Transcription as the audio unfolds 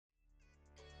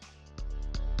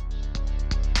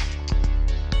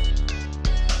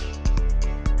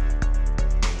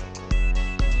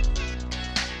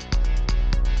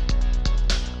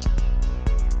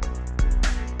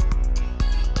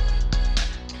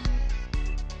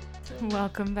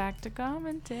Welcome back to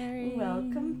commentary.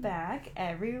 Welcome back,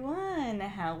 everyone.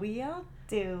 How we all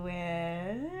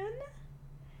doing?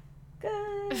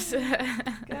 Good. Good is the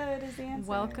answer.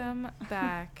 Welcome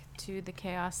back to the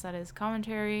chaos that is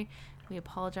commentary. We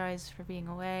apologize for being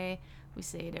away. We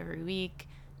say it every week.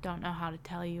 Don't know how to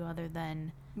tell you other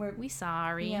than we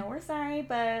sorry. Yeah, we're sorry,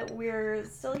 but we're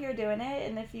still here doing it.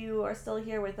 And if you are still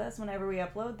here with us whenever we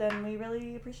upload, then we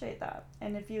really appreciate that.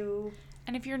 And if you're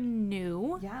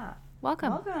new,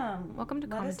 welcome to commentary.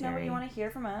 Let us know what you want to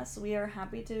hear from us. We are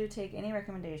happy to take any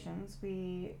recommendations.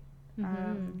 We're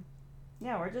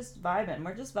just vibing.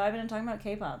 We're just vibing and talking about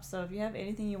K-pop. So if you have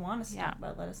anything you want us to talk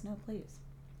about, let us know, please.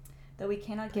 Though we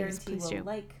cannot guarantee we'll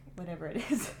like whatever it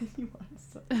is that you want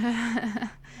us to.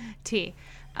 T.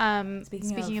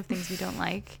 Speaking of things we don't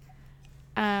like,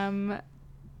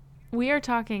 we are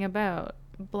talking about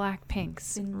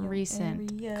Blackpink's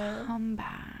recent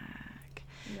comeback.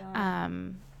 Yeah.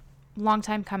 Long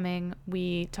time coming.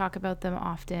 We talk about them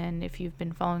often. If you've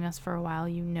been following us for a while,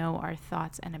 you know our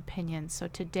thoughts and opinions. So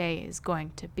today is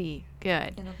going to be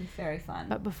good. It'll be very fun.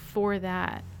 But before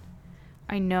that,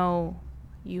 I know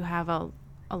you have a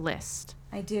list.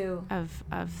 I do.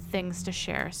 Of things to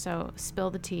share. So spill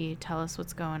the tea. Tell us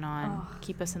what's going on.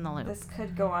 Keep us in the loop. This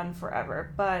could go on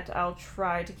forever, but I'll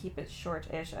try to keep it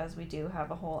short-ish as we do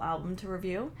have a whole album to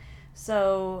review.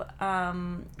 So,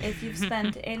 if you've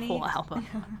spent any... whole album.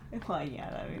 Well,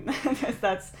 yeah, I mean,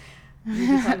 that's... We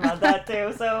can talk about that,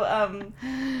 too. So,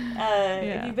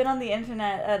 if you've been on the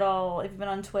internet at all, if you've been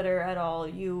on Twitter at all,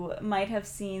 you might have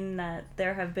seen that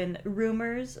there have been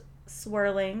rumors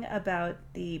swirling about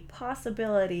the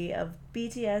possibility of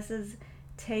BTS's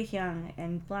Taehyung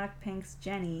and Blackpink's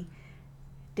Jennie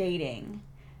dating.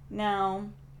 Now...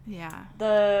 Yeah.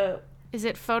 Is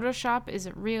it Photoshop? Is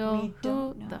it real? We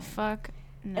don't know. The fuck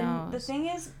knows? And the thing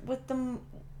is, with the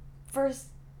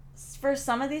for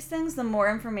some of these things, the more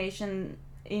information,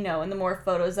 and the more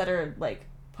photos that are,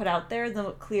 put out there,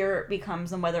 the clearer it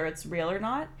becomes on whether it's real or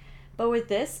not. But with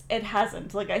this, it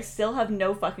hasn't. I still have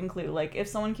no fucking clue. If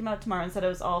someone came out tomorrow and said it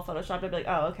was all Photoshopped, I'd be like,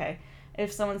 oh, okay.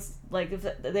 If someone's,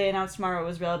 if they announced tomorrow it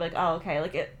was real, I'd be like, oh, okay.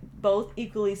 It both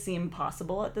equally seem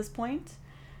possible at this point.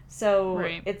 So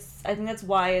right. I think that's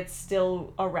why it's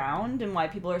still around and why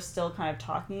people are still kind of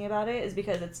talking about it, is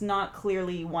because it's not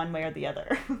clearly one way or the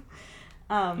other.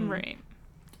 Right.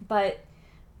 But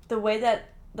the way that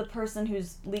the person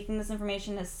who's leaking this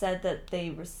information has said that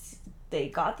they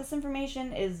got this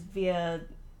information is via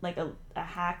a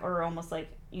hack, or almost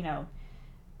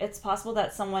it's possible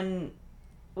that someone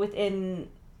within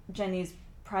Jennie's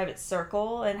private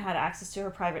circle and had access to her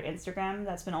private Instagram.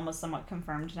 That's been almost somewhat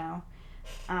confirmed now.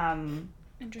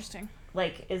 Interesting.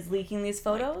 Is leaking these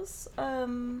photos.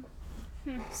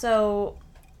 So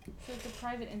it's a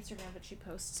private Instagram, but she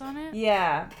posts on it?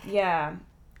 Yeah.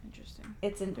 Interesting.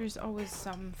 There's always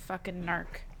some fucking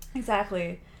narc.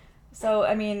 Exactly. So,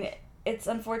 I mean, it's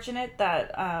unfortunate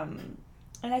that, and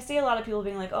I see a lot of people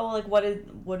being like, oh, what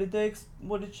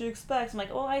did she expect? I'm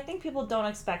like, well, I think people don't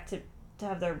expect to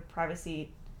have their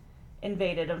privacy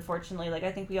invaded, unfortunately.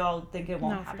 I think we all think it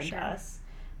won't happen to us.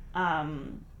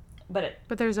 But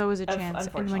there's always a chance,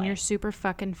 and when you're super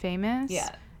fucking famous,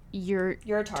 you're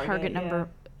a target number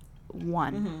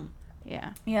 1. Mm-hmm.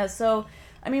 Yeah. So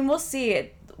I mean, we'll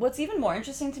see. What's even more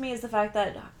interesting to me is the fact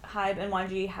that Hybe and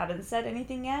YG haven't said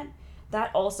anything yet.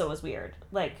 That also was weird.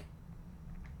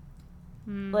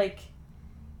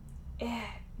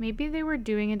 Maybe they were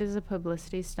doing it as a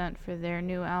publicity stunt for their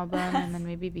new album, and then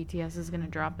maybe BTS is gonna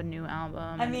drop a new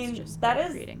album. I mean, it's just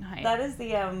creating hype.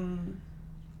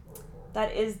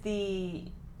 That is the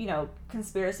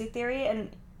conspiracy theory,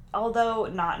 and although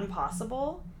not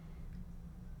impossible,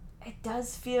 it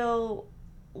does feel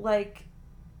like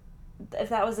if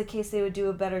that was the case, they would do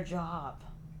a better job.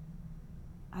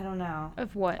 I don't know.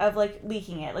 Of what? Of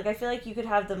leaking it. I feel like you could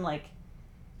have them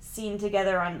seen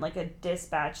together on a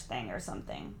dispatch thing or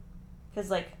something, because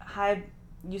Hybe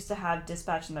used to have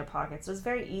dispatch in their pockets, so it's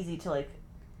very easy to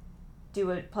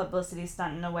do a publicity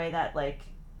stunt in a way that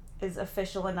is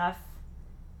official enough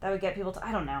that would get people to,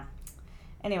 I don't know.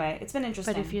 Anyway, it's been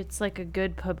interesting. But if it's a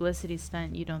good publicity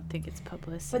stunt, you don't think it's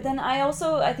publicity. But then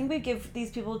I think we give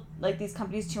these people, these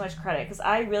companies, too much credit, because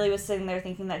I really was sitting there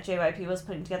thinking that JYP was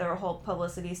putting together a whole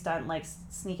publicity stunt,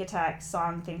 sneak attack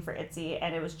song thing for ITZY,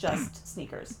 and it was just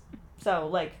sneakers.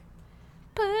 So,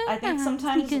 I think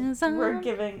sometimes we're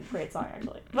giving, great song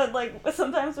actually, but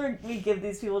sometimes we give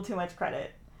these people too much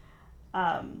credit.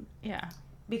 Yeah.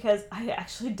 Because I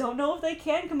actually don't know if they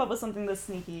can come up with something this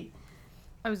sneaky.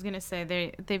 I was gonna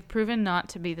say they've proven not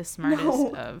to be the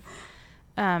smartest of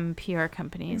PR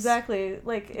companies. Exactly.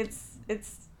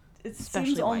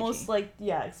 seems almost like,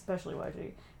 yeah, especially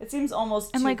YG. It seems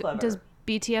almost and too like clever. Does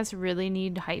BTS really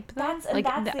need hype though?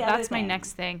 That's my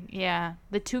next thing. Yeah,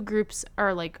 the two groups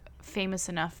are like famous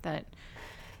enough that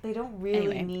they don't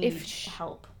really need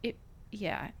help.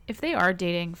 If they are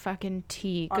dating, fucking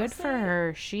T, honestly, good for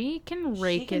her. She can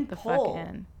rake it the fuck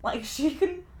in. Like, she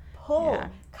can pull. Yeah.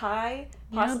 Kai,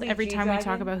 possibly every time we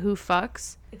talk about who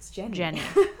fucks, it's Jennie.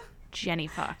 Jennie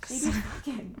fucks. She be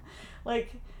fucking,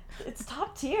 like, it's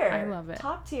top tier. I love it.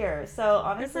 Top tier. So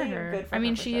honestly, good for her. Good for I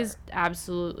mean, her she is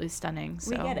absolutely stunning.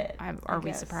 So we get it. Are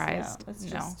we surprised?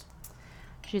 Yeah, no.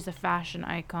 She's a fashion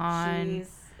icon.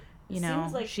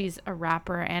 Like, she's a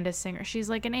rapper and a singer. She's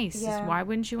like an ace. Yeah. Why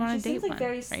wouldn't you want to date like one?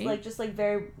 Very, right? like, just like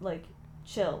very like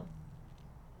chill.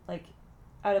 Like,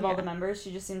 out of all the members,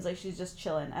 she just seems like she's just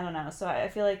chilling. I don't know. So I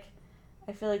feel like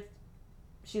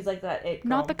she's like that it girl.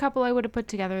 Not the couple I would have put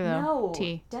together though. No,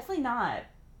 T. Definitely not.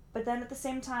 But then at the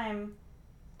same time,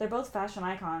 they're both fashion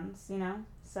icons,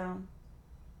 So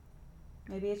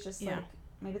maybe it's just like,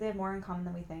 maybe they have more in common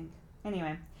than we think.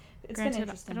 Anyway, it's been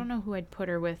interesting. I don't know who I'd put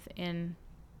her with in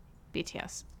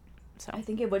BTS. So I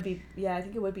think it would be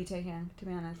Taehyung, to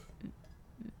be honest.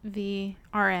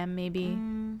 RM maybe.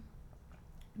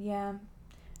 Yeah.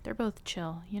 They're both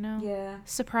chill, Yeah.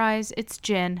 Surprise, it's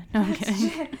Jin. No, I'm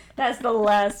kidding. That's the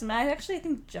last. I actually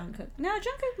think Jungkook. No,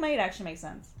 Jungkook might actually make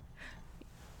sense.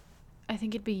 I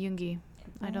think it'd be Yoongi.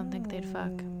 I don't think they'd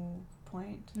fuck.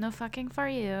 Point. No fucking for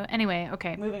you. Anyway,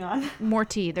 okay. Moving on. More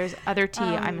tea. There's other tea,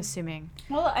 I'm assuming.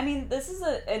 Well, I mean, this is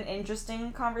an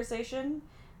interesting conversation.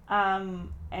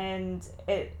 And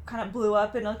it kind of blew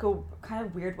up in like a kind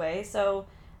of weird way. So,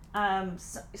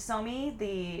 Somi,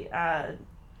 the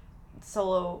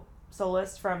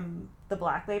soloist from the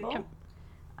Black label,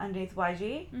 underneath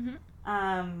YG,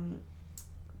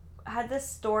 had this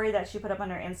story that she put up on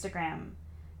her Instagram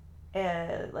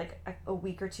like a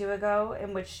week or two ago,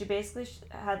 in which she basically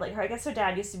had like her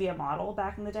dad used to be a model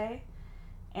back in the day,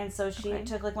 and so she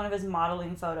took like one of his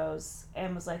modeling photos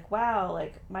and was like, wow,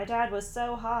 like my dad was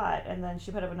so hot, and then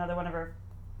she put up another one of her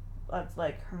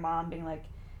mom being like,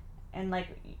 and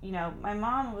like, my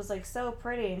mom was like so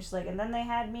pretty, and she's like, and then they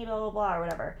had me, blah blah blah, or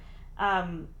whatever.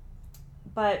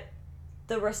 But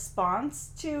the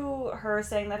response to her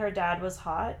saying that her dad was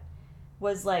hot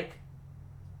was like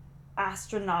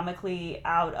astronomically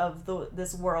out of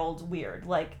this world weird.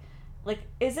 Like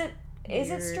is it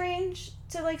strange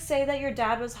to like say that your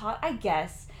dad was hot? I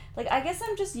guess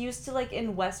I'm just used to like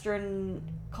in Western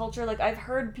culture, like I've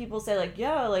heard people say like,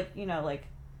 yeah, like, like,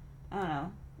 I don't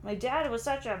know, my dad was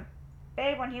such a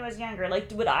babe when he was younger.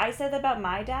 Like, would I say that about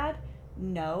my dad?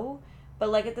 No. But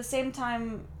like at the same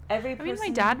time, every person, I mean, my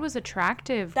dad was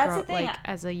attractive. That's the thing. Like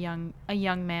as a young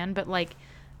man, but like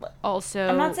also,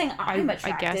 I'm not saying I'm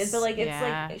attracted, I guess, but like it's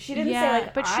like she didn't say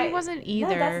like, but she wasn't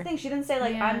either. No, that's the thing. She didn't say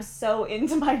like I'm so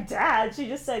into my dad. She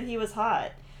just said he was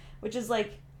hot, which is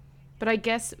like. But I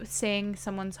guess saying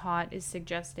someone's hot is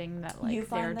suggesting that like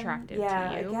they're attractive to you.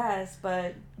 Yeah, I guess,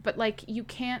 but like you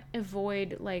can't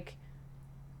avoid like.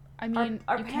 I mean,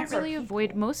 our you can't really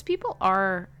avoid. Most people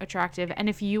are attractive, and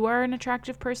if you are an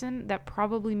attractive person, that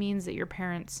probably means that your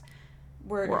parents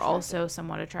were also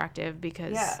somewhat attractive,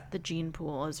 because the gene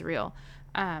pool is real.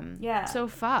 So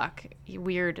fuck,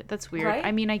 weird. That's weird. Right?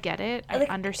 I mean, I get it. I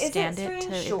understand it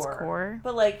to its core.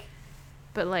 But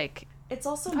like, it's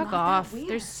also fuck not off. That weird.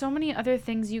 There's so many other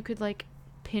things you could like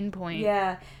pinpoint.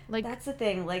 Yeah, like that's the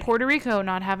thing. Like Puerto Rico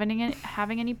not having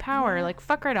any power. Yeah. Like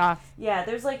fuck right off. Yeah,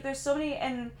 there's so many,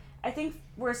 and I think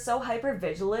we're so hyper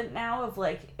vigilant now of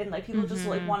like, and like people just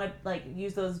like want to like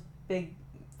use those big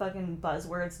fucking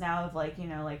buzzwords now of like,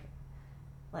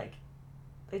 like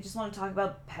they just want to talk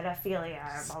about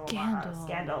pedophilia, blah, blah, blah,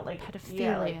 scandal, like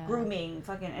pedophilia, like grooming,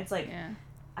 fucking. It's like,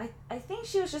 I think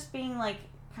she was just being like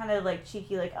kind of like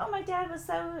cheeky, like, oh, my dad was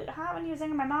so hot when he was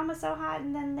younger, my mom was so hot,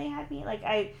 and then they had me. Like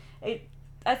I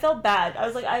felt bad. I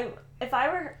was like, if I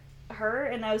were her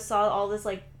and I saw all this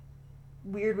like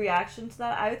weird reaction to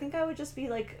that, I think I would just be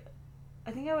like,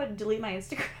 I think I would delete my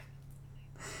Instagram.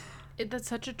 That's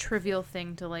such a trivial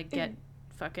thing to like get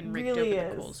fucking raked over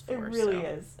the coals for. It really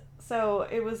is. So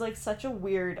it was like such a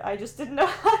weird, I just didn't know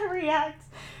how to react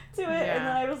to it. Yeah. And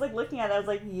then I was like looking at it, I was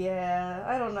like, yeah,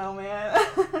 I don't know, man.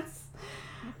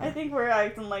 I think we're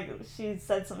acting like she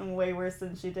said something way worse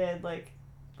than she did. Like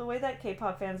the way that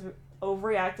K-pop fans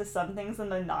overreact to some things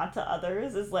and then not to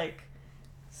others is like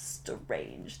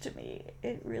strange to me.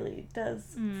 It really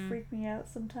does freak me out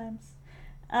sometimes.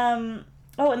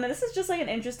 Oh, and this is just like an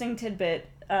interesting tidbit.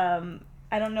 I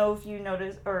don't know if you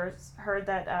noticed or heard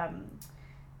that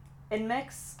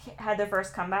NMIXX had their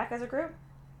first comeback as a group.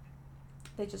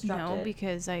 They just dropped No, it.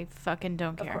 because I fucking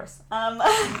don't care. Of course.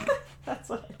 That's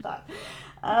what I thought.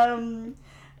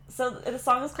 So the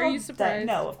song is called... Are you surprised?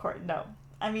 No, of course, no.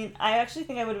 I mean, I actually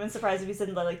think I would have been surprised if you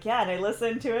said, like, yeah, and I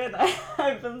listened to it, and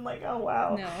I've been like, oh,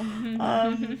 wow.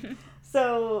 No.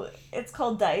 So it's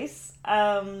called Dice,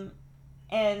 and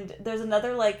there's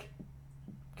another, like,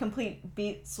 complete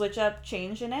beat switch-up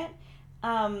change in it,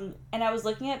 and I was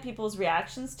looking at people's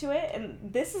reactions to it,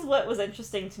 and this is what was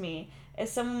interesting to me,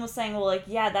 is someone was saying, well, like,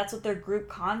 yeah, that's what their group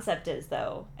concept is,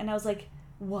 though. And I was like,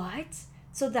 what?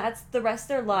 So that's the rest of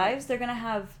their lives? They're gonna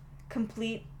have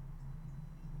complete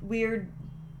weird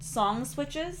song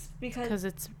switches? Because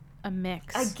it's a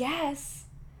mix. I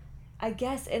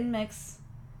guess in mix.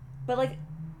 But, like,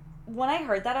 when I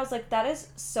heard that, I was like, that is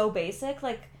so basic.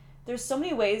 Like, there's so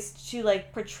many ways to,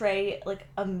 like, portray, like,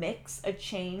 a mix, a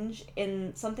change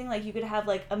in something. Like, you could have,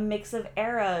 like, a mix of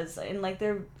eras in, like,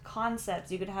 their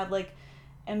concepts. You could have, like,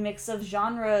 a mix of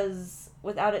genres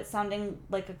without it sounding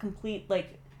like a complete,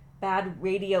 like, bad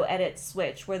radio edit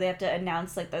switch where they have to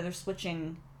announce, like, that they're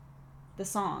switching the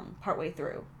song partway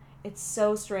through. It's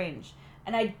so strange.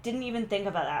 And I didn't even think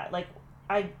about that. Like,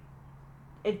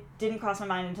 it didn't cross my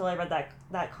mind until I read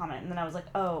that comment. And then I was like,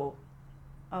 oh,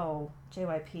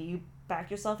 JYP, you backed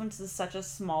yourself into such a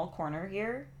small corner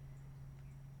here.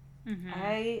 Mm-hmm.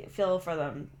 I feel for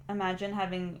them. Imagine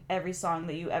having every song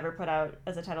that you ever put out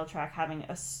as a title track having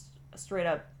a straight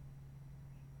up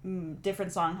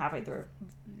different song halfway through.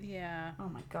 Yeah. Oh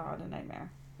my god, a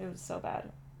nightmare. It was so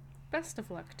bad. Best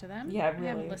of luck to them. Yeah, really. I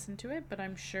haven't listened to it, but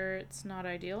I'm sure it's not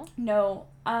ideal. No.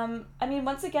 I mean,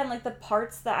 once again, like, the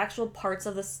actual parts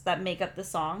of this that make up the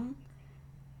song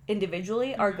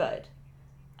individually are good.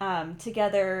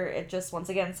 Together, it just, once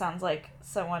again, sounds like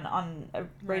someone on a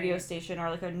radio station or,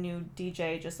 like, a new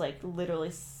DJ just, like,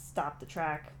 literally stopped the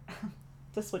track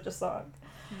to switch a song.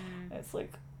 It's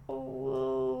like,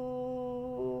 oh.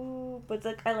 But,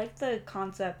 like, I like the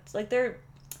concept. Like, they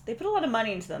put a lot of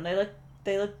money into them.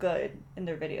 They look good in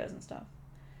their videos and stuff.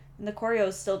 And the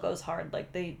choreo still goes hard.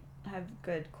 Like, they have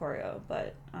good choreo,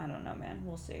 but I don't know, man.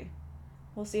 We'll see.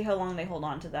 We'll see how long they hold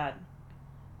on to that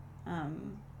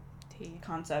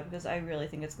concept, because I really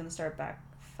think it's going to start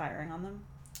backfiring on them.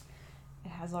 It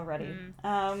has already.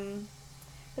 But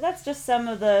that's just some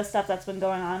of the stuff that's been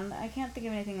going on. I can't think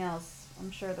of anything else.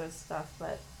 I'm sure there's stuff,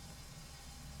 but...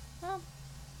 Well,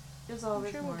 there's always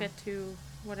I'm sure more. We'll get to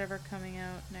whatever coming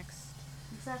out next.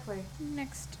 Exactly.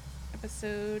 Next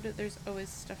episode, there's always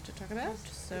stuff to talk about.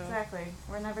 So exactly.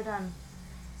 We're never done.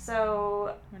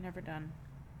 So... We're never done.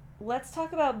 Let's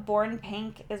talk about Born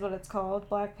Pink, is what it's called.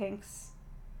 Blackpink's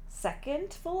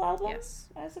second full album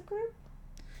as a group,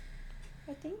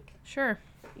 I think. Sure.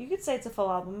 You could say it's a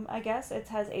full album, I guess. It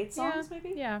has 8 songs,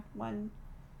 maybe? Yeah. 1,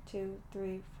 2,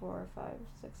 3, 4, 5,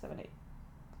 6, 7, 8,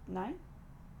 9?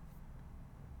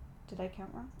 Did I count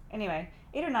wrong? Anyway,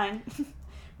 8 or 9,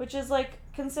 which is, like,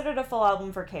 considered a full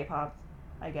album for K-pop,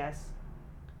 I guess.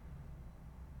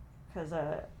 Because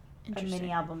a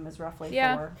mini album is roughly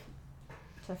 4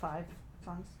 to 5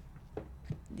 songs.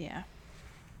 Yeah.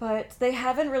 But they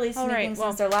haven't released anything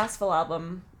since their last full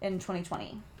album in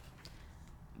 2020.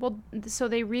 Well, so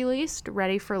they released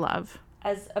Ready for Love.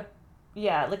 As a,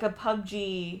 like a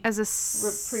PUBG... As a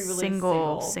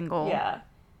pre-release single. Yeah.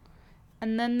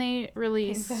 And then they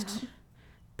released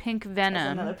Pink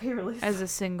Venom as a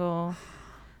single.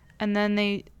 And then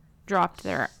they dropped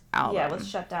their album. Yeah, with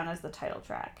Shut Down as the title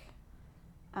track.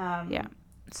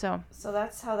 So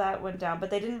that's how that went down.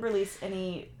 But they didn't release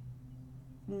any...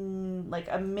 like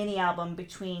a mini album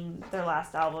between their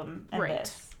last album and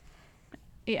this.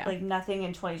 Yeah. Like nothing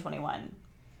in 2021.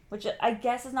 Which I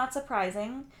guess is not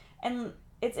surprising. And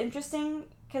it's interesting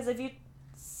because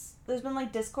there's been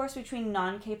like discourse between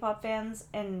non-K-pop fans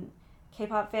and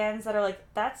K-pop fans that are like,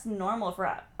 that's normal for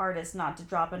artists not to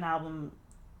drop an album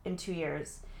in 2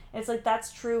 years. And it's like,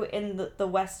 that's true in the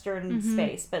Western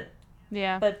space. But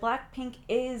Blackpink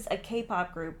is a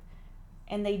K-pop group.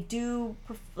 And they do,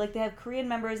 like, they have Korean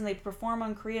members, and they perform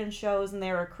on Korean shows, and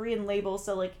they're a Korean label,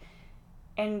 so, like,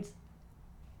 and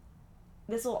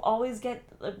this will always get,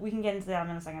 like, we can get into that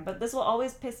in a second, but this will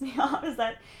always piss me off, is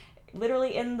that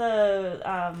literally in the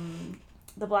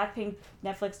Blackpink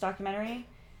Netflix documentary,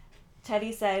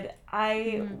 Teddy said,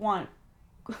 I want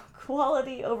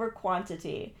quality over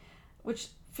quantity, which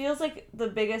feels like the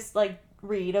biggest, like,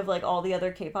 read of, like, all the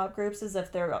other K-pop groups is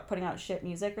if they're putting out shit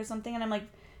music or something, and I'm like,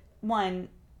 one,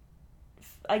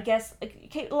 I guess,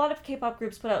 like, a lot of K-pop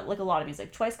groups put out, like, a lot of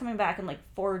music. Twice coming back and, like,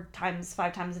 4 times,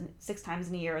 5 times, and 6 times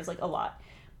in a year is, like, a lot.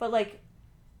 But, like,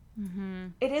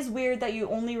 it is weird that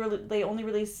they only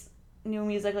release new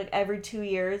music, like, every 2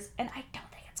 years, and I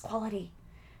don't think it's quality.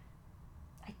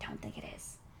 don't think it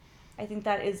is. I think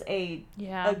that is a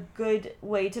Yeah. good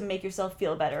way to make yourself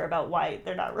feel better about why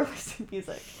they're not releasing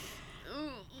music.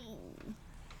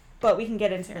 But we can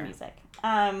get into the music.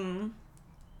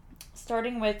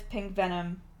 Starting with Pink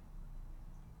Venom,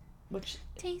 which...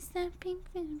 Taste that pink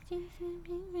venom, taste that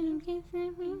pink venom, taste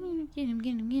that pink venom, get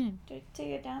him. Do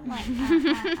you down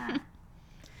like...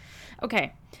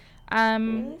 Okay.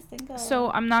 Really?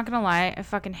 So I'm not gonna lie, I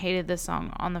fucking hated this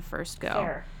song on the first go.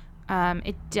 Fair.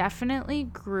 It definitely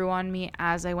grew on me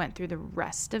as I went through the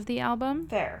rest of the album.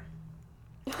 Fair.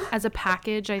 As a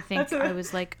package, I think I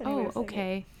was like, oh,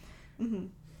 okay. Mm-hmm.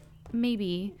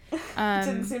 Maybe. It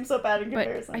didn't seem so bad in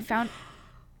comparison. But I found...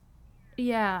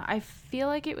 Yeah, I feel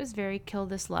like it was very Kill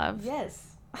This Love.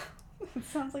 Yes. It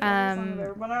sounds like every song I've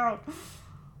ever put out.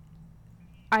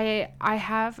 I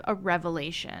have a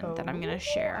revelation that I'm going to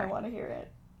share. I want to hear it.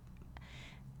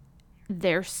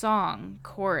 Their song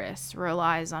chorus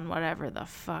relies on whatever the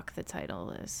fuck the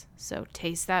title is. So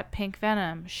Taste That Pink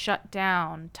Venom, Shut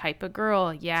Down, Type of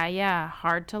Girl, Yeah,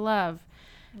 Hard to Love.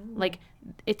 Ooh. Like,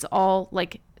 it's all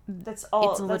like... That's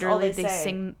all. It's literally that's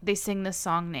all they sing the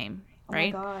song name,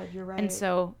 right? Oh my god, you're right. And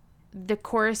so the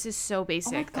chorus is so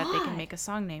basic that they can make a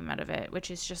song name out of it,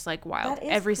 which is just like wild. That is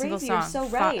Every crazy. single song, You're so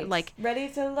right. like ready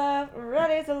to love.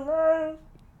 Oh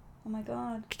my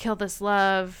god. Kill This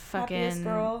Love, fucking happiest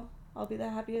girl. I'll be the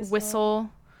happiest. Whistle.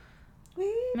 Girl.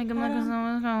 Make them like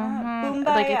Boom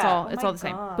like it's Baya. all Oh the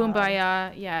same. Boom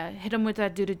Baya, yeah. Hit them with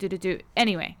that do.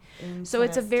 Anyway, so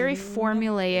it's a very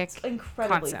formulaic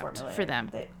concept for them.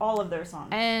 All of their songs.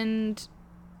 And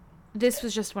this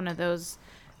was just one of those.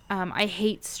 I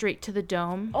hate Straight to the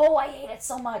Dome. Oh, I hate it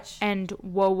so much. And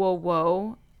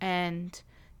Whoa, and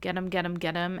Get 'em,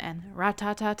 and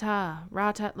Ra-ta-ta-ta,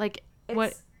 like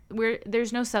what?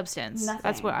 There's no substance.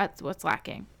 Nothing. That's what's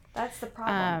lacking. That's the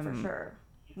problem for sure.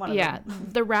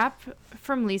 The rap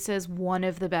from Lisa is one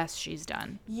of the best she's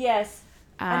done. Yes.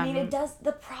 I mean, it does.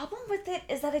 The problem with it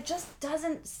is that it just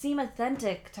doesn't seem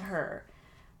authentic to her.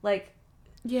 Like,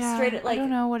 straight, like, I don't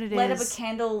know what it light is. up a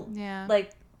candle, Yeah.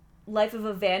 like, Life of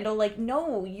a Vandal. Like,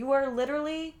 no, you are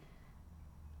literally,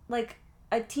 like,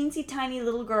 a teensy tiny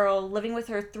little girl living with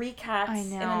her 3 cats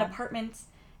in an apartment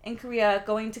in Korea,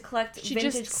 going to collect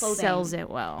vintage clothing. She sells it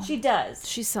well. She does.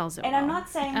 She sells it and well. I'm not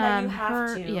saying that you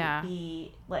have to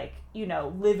be, like, you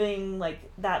know, living,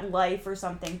 like, that life or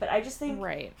something, but I just think,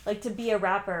 like, to be a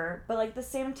rapper, but, like, at the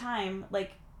same time,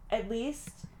 like, at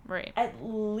least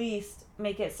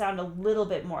make it sound a little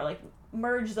bit more, like,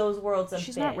 merge those worlds a bit.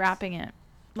 She's not rapping it.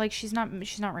 Like, she's not writing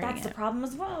it. That's the problem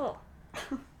as well.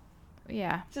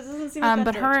 Yeah. Just doesn't seem authentic.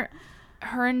 But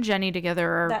her and Jenny together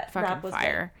are that fucking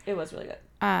fire. Good. It was really good.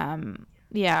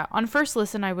 Yeah. On first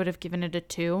listen, I would have given it a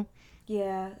 2.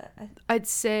 Yeah. I'd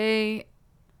say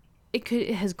it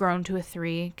has grown to a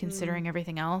 3 considering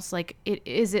everything else. Like,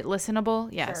 is it listenable?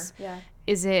 Yes. Sure. Yeah.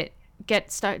 Is it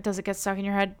does it get stuck in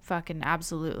your head? Fucking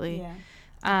absolutely.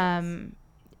 Yeah.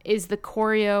 Is the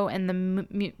choreo and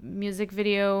the music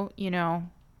video, you know,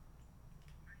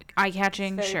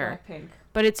 eye-catching? Sure. Blackpink.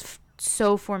 But it's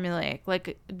so formulaic.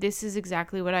 Like, this is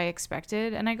exactly what I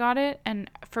expected, and I got it. And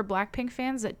for Blackpink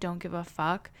fans that don't give a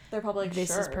fuck, they're probably like,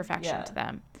 this is perfection to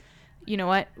them. You know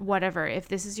what? Whatever. If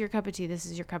this is your cup of tea, this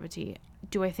is your cup of tea.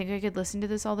 Do I think I could listen to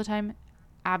this all the time?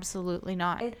 Absolutely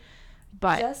not.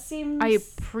 But just seems... I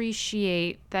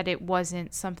appreciate that it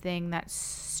wasn't something that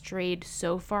strayed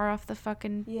so far off the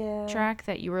fucking track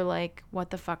that you were like, what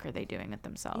the fuck are they doing with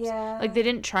themselves? Yeah. Like, they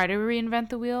didn't try to reinvent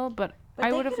the wheel, but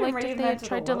I would have liked if they had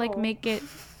tried to, like, make it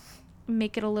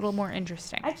a little more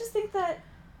interesting. I just think that,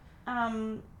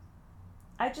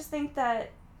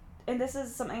 and this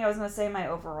is something I was going to say my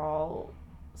overall,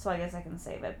 so I guess I can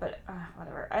save it, but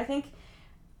whatever. I think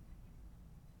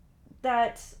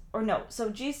that,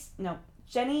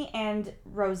 Jenny and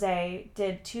Rosé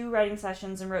did 2 writing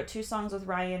sessions and wrote 2 songs with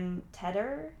Ryan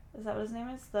Tedder. Is that what his name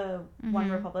is? The One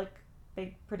Republic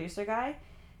big producer guy.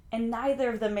 And neither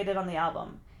of them made it on the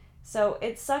album. So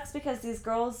it sucks because these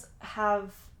girls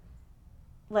have,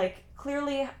 like,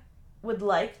 clearly would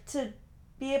like to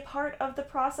be a part of the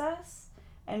process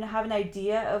and have an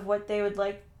idea of what they would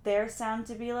like their sound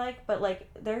to be like, but,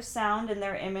 like, their sound and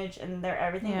their image and their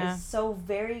everything is so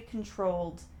very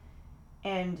controlled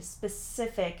and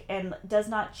specific and does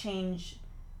not change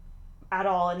at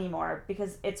all anymore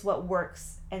because it's what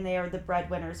works and they are the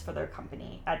breadwinners for their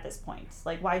company at this point.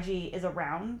 Like, YG is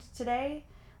around today.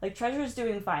 Like, Treasure is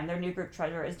doing fine. Their new group,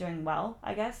 Treasure, is doing well,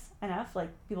 I guess, enough. Like,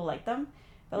 people like them.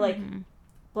 But, like,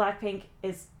 Blackpink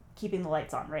is keeping the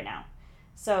lights on right now.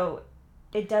 So,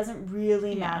 it doesn't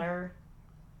really matter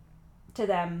to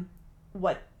them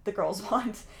what the girls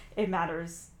want. It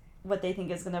matters what they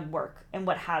think is going to work and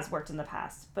what has worked in the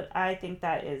past. But I think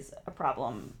that is a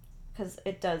problem because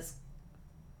it does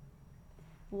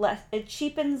it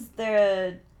cheapens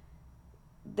their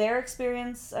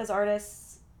experience as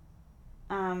artists.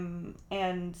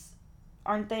 And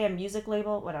aren't they a music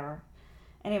label? Whatever.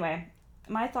 Anyway,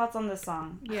 my thoughts on this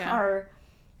song are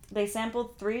they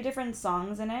sampled 3 different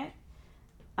songs in it,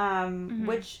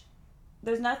 which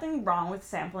there's nothing wrong with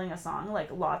sampling a song. Like,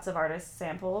 lots of artists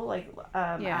sample. Like,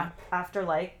 After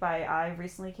Like by I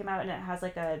recently came out, and it has,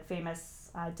 like, a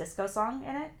famous disco song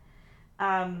in it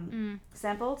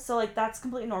sampled. So, like, that's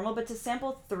completely normal. But to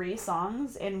sample 3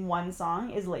 songs in one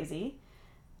song is lazy.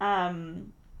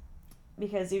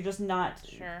 Because you're just not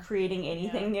creating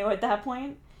anything new at that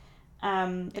point.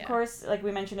 The chorus, like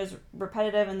we mentioned, is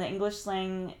repetitive, and the English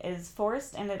slang is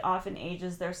forced, and it often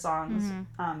ages their songs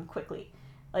quickly.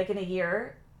 Like, in a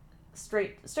year,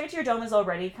 Straight to Your Dome is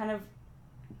already kind of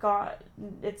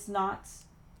it's not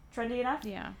trendy enough.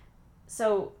 Yeah.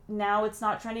 So now it's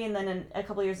not trendy, and then in a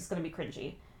couple of years it's going to be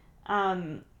cringy.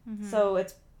 So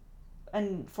it's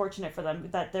unfortunate for them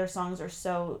that their songs are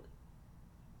so,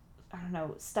 I don't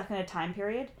know, stuck in a time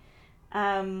period.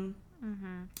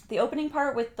 The opening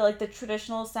part with the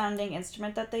traditional sounding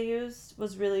instrument that they used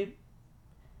was really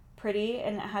pretty,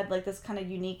 and it had like this kind of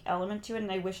unique element to it,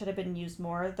 and I wish it had been used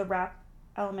more. The rap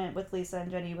element with Lisa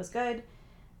and Jenny was good.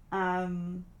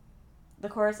 The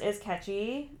chorus is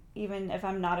catchy, even if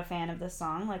I'm not a fan of this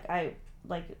song. Like, I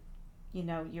like,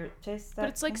 your taste. But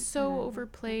it's like so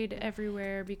overplayed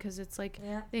everywhere because it's like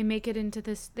they make it into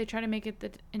this. They try to make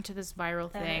it into this viral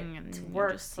thing, and it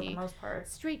works for the most part.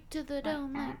 Straight to the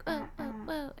dome, like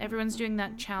everyone's doing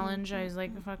that challenge. I was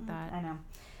like, fuck that. I know.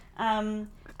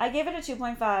 I gave it a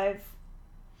 2.5,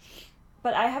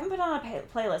 but I haven't put it on a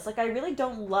playlist. Like, I really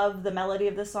don't love the melody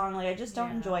of this song. Like, I just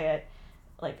don't enjoy it.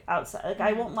 Like, outside, like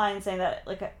I won't lie and say that.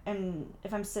 Like, and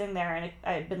if I'm sitting there and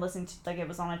I've been listening to, like, it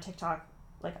was on a TikTok,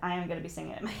 like, I am gonna be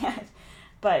singing it in my head,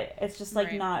 but it's just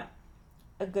like not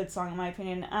a good song in my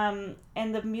opinion.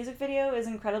 And the music video is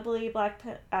incredibly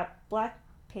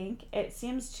Blackpink. It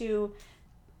seems to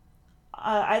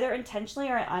either intentionally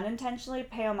or unintentionally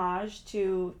pay homage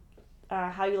to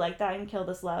How You Like That and Kill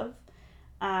This Love.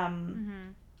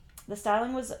 The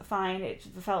styling was fine. It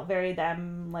felt very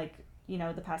them, like,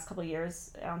 the past couple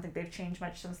years. I don't think they've changed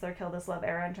much since their Kill This Love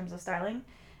era in terms of styling.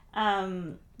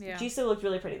 Jisoo looked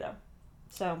really pretty though.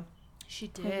 So she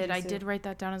did. I did write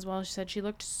that down as well. She said she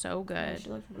looked so good. Yeah, she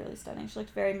looked really stunning. She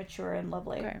looked very mature and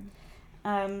lovely. Okay.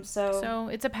 So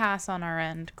it's a pass on our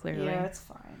end, clearly. Yeah, it's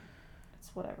fine.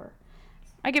 It's whatever.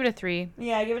 I give it a 3.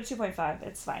 Yeah, I give it a 2.5.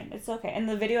 It's fine. It's okay. And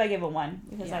the video I gave a 1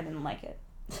 because I didn't like it.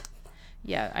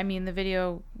 Yeah, I mean, the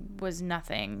video was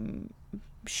nothing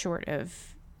short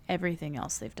of everything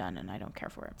else they've done, and I don't care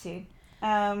for it. See.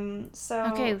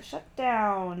 Shut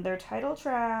Down, their title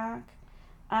track.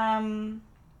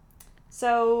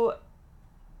 So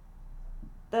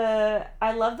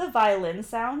I love the violin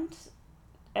sound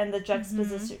and the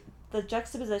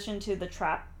juxtaposition to the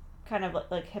trap kind of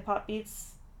like hip hop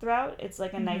beats throughout. It's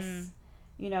like a nice,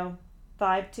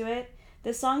 vibe to it.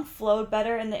 This song flowed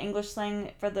better, and the English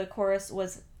slang for the chorus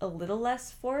was a little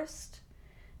less forced.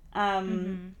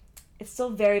 It's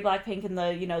still very Blackpink in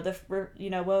the,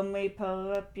 when we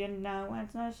pull up,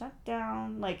 it's not shut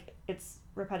down. Like, it's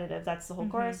repetitive. That's the whole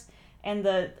chorus. And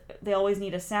they always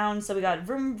need a sound, so we got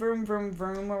vroom, vroom, vroom,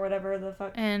 vroom, or whatever the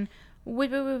fuck. And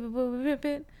whip it, whip it,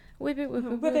 whip it, whip it, whip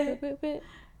it, whip it, whip it.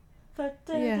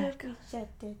 Yeah. Shut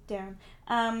it down.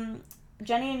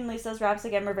 Jenny and Lisa's raps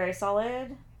again were very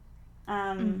solid.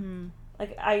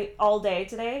 Like, all day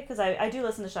today, because I do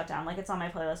listen to Shut Down. Like, it's on my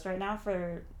playlist right now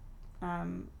for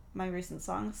my recent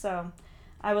songs. So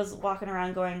I was walking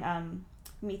around going,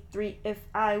 Me 3 If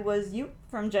I Was You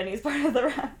from Jenny's part of the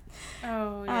rap.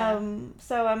 Oh, yeah.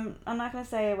 So I'm not going to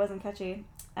say it wasn't catchy.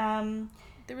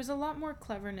 There was a lot more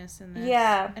cleverness in this.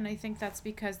 Yeah. And I think that's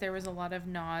because there was a lot of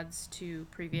nods to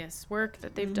previous work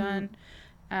that they've done.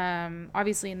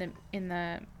 Obviously in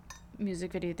the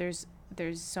music video there's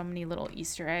so many little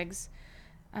Easter eggs.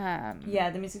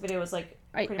 The music video was like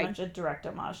pretty much a direct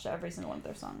homage to every single one of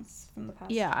their songs from the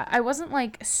past. Yeah, I wasn't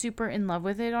like super in love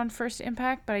with it on first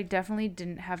impact, but I definitely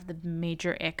didn't have the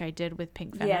major ick I did with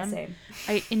Pink Venom. Yeah, same.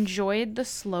 I enjoyed the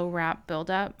slow rap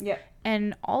build-up. Yeah.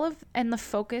 And the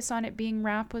focus on it being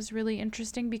rap was really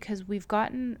interesting because we've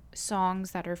gotten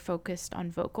songs that are focused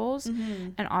on vocals,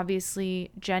 and obviously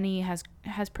Jenny has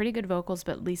pretty good vocals,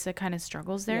 but Lisa kind of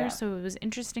struggles there. Yeah. So it was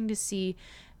interesting to see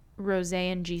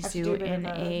Rosé and Jisoo in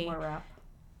a more rap.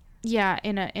 Yeah,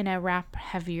 in a rap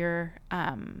heavier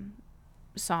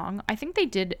song. I think they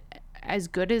did as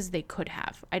good as they could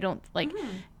have. I don't like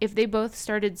if they both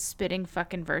started spitting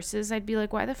fucking verses, I'd be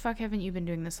like, why the fuck haven't you been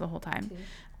doing this the whole time?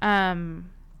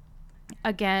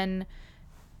 Again,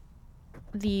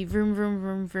 the vroom vroom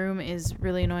vroom vroom is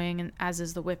really annoying, and as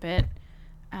is the whip it.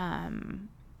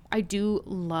 I do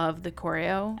love the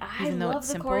choreo, even though it's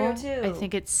simple. Choreo too. I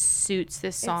think it suits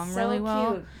this song really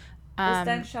well.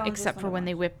 Except for when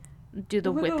they do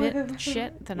the whip it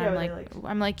shit, then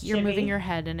I'm like you're moving your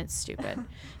head and it's stupid.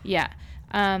 Yeah.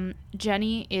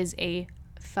 Jennie is a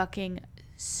fucking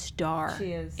star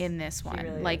in this one.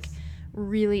 Really like is.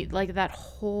 Really like that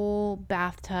whole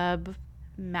bathtub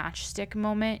matchstick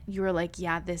moment. You were like,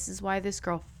 yeah, this is why this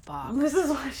girl fucks. This is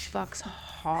why she fucks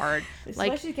hard. This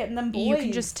like is why she's getting them boys. You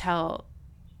can just tell.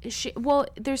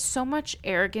 There's so much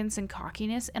arrogance and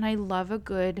cockiness, and I love a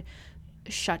good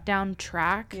shutdown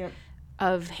track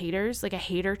of haters, like a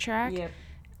hater track. Yep.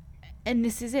 And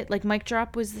this is it. Like Mic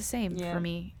Drop was the same for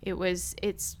me.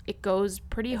 It goes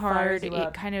pretty hard.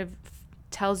 It kind of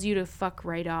tells you to fuck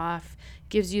right off,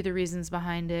 gives you the reasons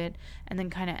behind it, and then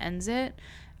kind of ends it.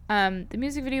 The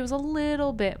music video was a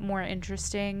little bit more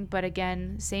interesting, but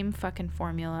again, same fucking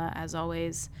formula as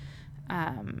always.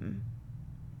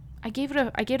 I gave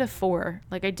it a 4.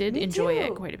 Like I did enjoy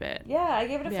it quite a bit. Yeah, I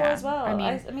gave it a 4 as well. I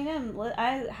mean,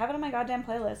 I have it on my goddamn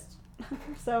playlist,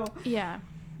 so yeah.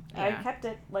 I kept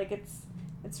it. Like it's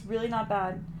really not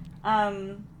bad.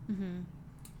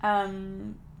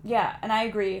 Yeah, and I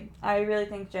agree. I really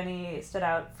think Jennie stood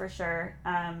out for sure.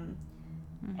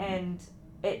 And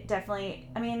it definitely,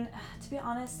 I mean, to be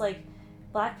honest, like,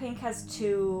 Blackpink has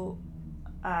two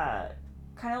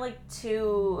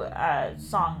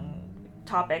song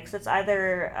topics. It's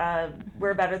either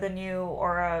We're Better Than You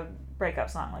or a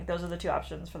breakup song. Like, those are the two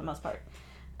options for the most part.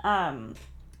 I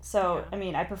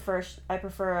mean, I prefer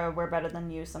a We're Better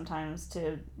Than You sometimes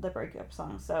to the breakup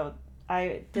song, so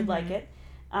I did like it.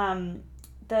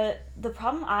 The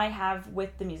problem I have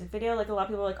with the music video, like, a lot of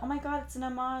people are like, oh my god, it's an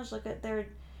homage, look at they're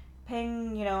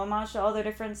paying, homage to all their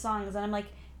different songs, and I'm like,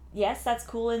 yes, that's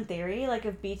cool in theory. Like,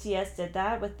 if BTS did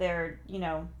that with their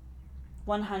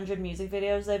 100 music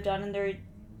videos they've done in their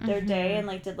day, and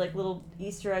like did like little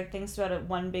Easter egg things throughout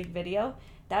one big video,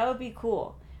 that would be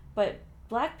cool. But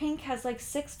Blackpink has like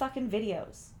 6 fucking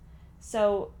videos,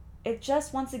 so it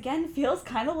just once again feels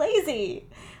kind of lazy.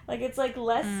 Like, it's like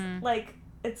less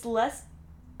it's less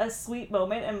a sweet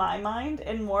moment in my mind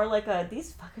and more like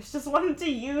these fuckers just wanted to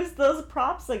use those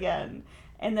props again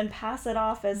and then pass it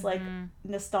off as like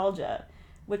nostalgia,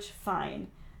 which fine.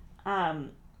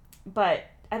 But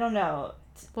I don't know.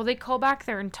 Well, they call back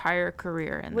their entire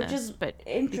career in which this, is but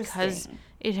interesting. Because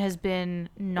it has been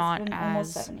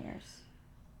almost 7 years.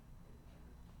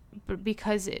 But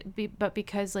because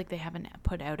like they haven't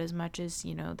put out as much as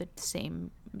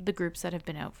the groups that have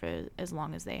been out for as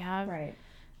long as they have, right?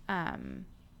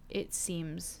 It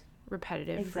seems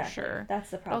repetitive for sure. That's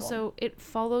the problem. Also, it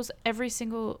follows every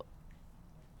single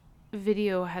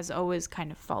video has always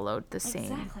kind of followed the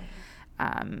same.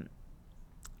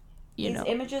 These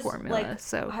images formula,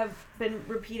 have been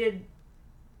repeated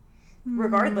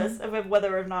regardless of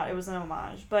whether or not it was an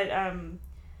homage. But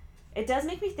it does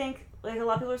make me think, like, a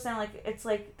lot of people are saying, like, it's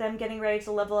like them getting ready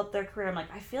to level up their career. I'm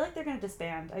like, I feel like they're going to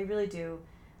disband. I really do.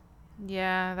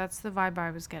 Yeah, that's the vibe I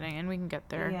was getting, and we can get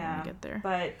there when we get there.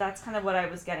 But that's kind of what I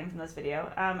was getting from this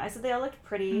video. I said they all looked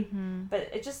pretty, but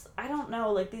it just, I don't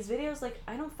know, like, these videos, like,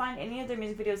 I don't find any of their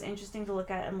music videos interesting to look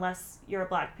at unless you're a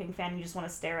Blackpink fan and you just want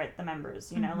to stare at the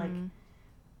members,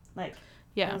 like,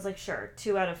 yeah. I was like, sure,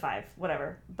 2 out of 5,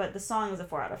 whatever. But the song is a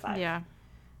 4 out of 5. Yeah.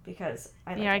 Because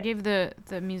I gave the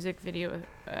music video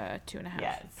a 2.5.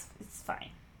 Yeah, it's fine.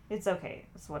 It's okay.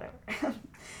 It's whatever.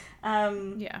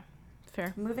 Yeah.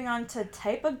 Fair. Moving on to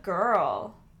Type of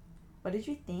Girl. What did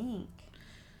you think?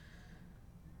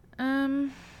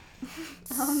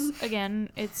 Again,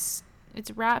 it's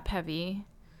rap heavy.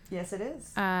 Yes, it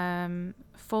is.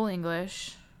 Full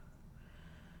English.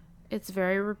 It's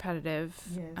very repetitive.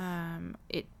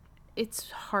 Yes.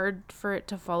 It's hard for it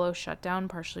to follow Shutdown,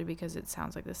 partially because it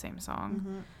sounds like the same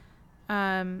song.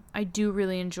 I do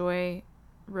really enjoy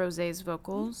Rosé's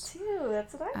vocals. Me too.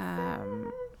 That's what I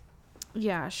said.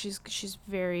 Yeah, she's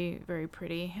very, very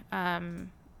pretty.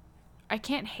 I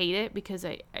can't hate it because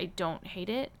I don't hate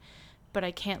it, but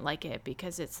I can't like it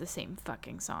because it's the same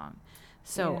fucking song.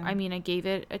 So, I mean, I gave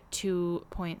it a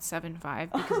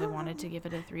 2.75 because I wanted to give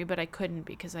it a 3, but I couldn't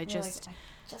because I just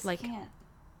can't.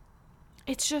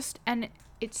 It's just, and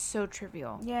it's so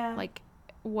trivial. Yeah. Like,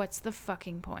 what's the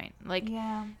fucking point? Like,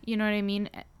 yeah. You know what I mean?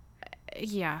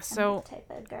 Yeah, so Type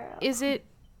of Girl. is it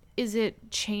is it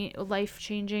life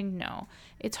changing? No.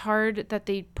 It's hard that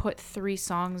they put 3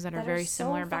 songs that are very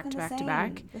similar back to back to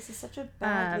back. This is such a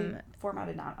badly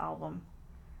formatted album.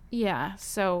 Yeah,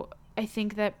 so I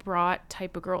think that brought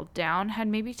Type of Girl down. Had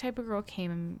maybe Type of Girl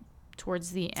came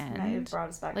towards the end, it brought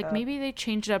us back like up. Maybe they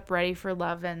changed up Ready for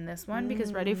Love and this one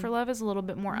because Ready for Love is a little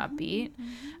bit more upbeat.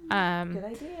 Good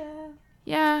idea.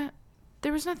 Yeah,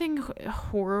 there was nothing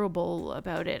horrible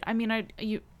about it. I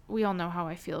mean, we all know how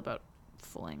I feel about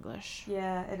full English.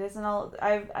 Yeah, it isn't all.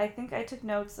 I think I took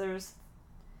notes. There's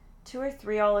 2 or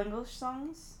 3 all English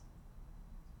songs.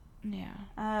 Yeah.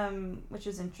 Which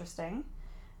is interesting.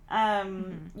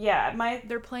 Yeah,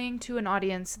 they're playing to an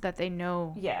audience that they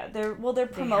know. Yeah, they're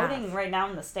promoting right now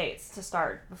in the States to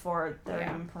start before they're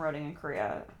even promoting in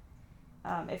Korea,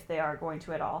 if they are going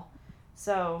to at all.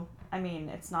 So, I mean,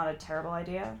 it's not a terrible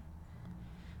idea.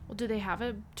 Well, do they have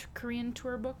a Korean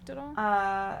tour booked at all?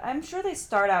 I'm sure they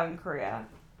start out in Korea.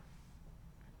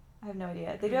 I have no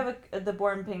idea. They do have the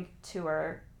Born Pink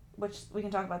tour, which we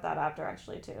can talk about that after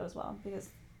actually too as well, because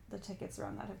the tickets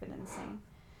around that have been insane.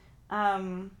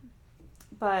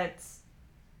 But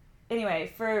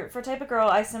anyway, for Type of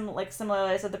Girl,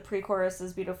 similarly, I said the pre-chorus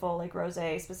is beautiful, like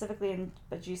Rosé, specifically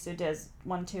but Jisoo does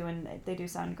 1, 2, and they do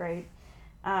sound great.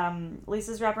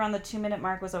 Lisa's rap around the 2-minute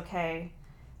mark was okay.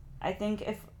 I think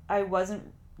if I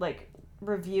wasn't, like,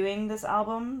 reviewing this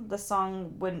album, the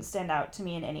song wouldn't stand out to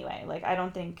me in any way. Like, I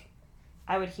don't think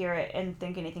I would hear it and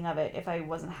think anything of it if I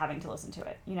wasn't having to listen to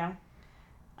it, you know?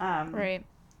 Right.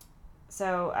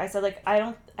 So I said, like, I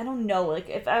don't know, like,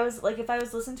 if I was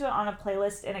listening to it on a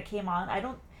playlist and it came on,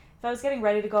 if I was getting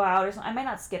ready to go out or something, I might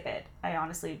not skip it. I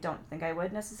honestly don't think I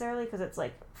would necessarily, because it's,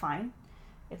 like, fine.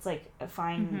 It's, like, a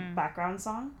fine background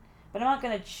song. But I'm not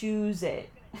going to choose it.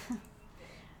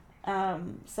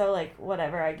 So, like,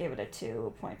 whatever, I gave it a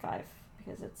 2.5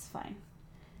 because it's fine.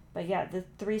 But yeah, the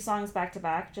 3 songs back to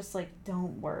back just, like,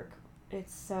 don't work.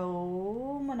 It's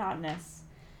so monotonous.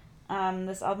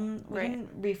 This album, we can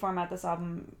reformat this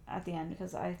album at the end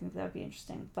because I think that would be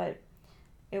interesting. But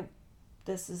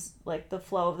this is, like, the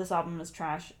flow of this album is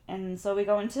trash. And so we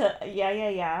go into Yeah, Yeah,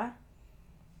 Yeah,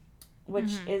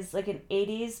 which is, like, an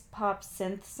 80s pop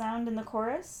synth sound in the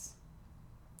chorus,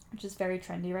 which is very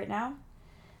trendy right now.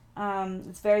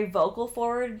 It's very vocal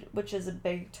forward, which is a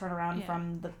big turnaround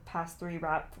from the past 3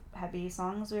 rap heavy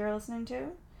songs we were listening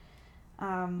to.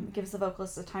 Gives the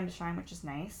vocalist a time to shine, which is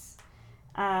nice.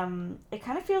 It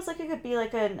kind of feels like it could be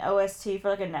like an OST for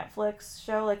like a Netflix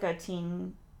show, like a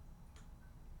teen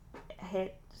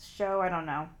hit show. I don't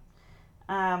know.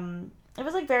 It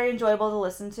was like very enjoyable to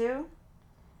listen to.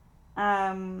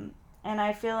 And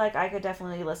I feel like I could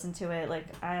definitely listen to it. Like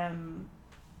I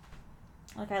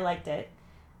liked it.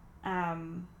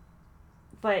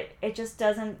 But it just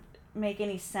doesn't make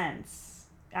any sense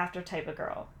after Type of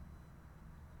Girl.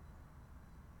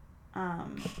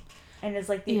 And it's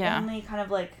like the only kind of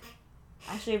like,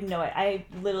 actually I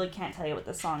literally can't tell you what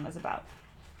the song is about.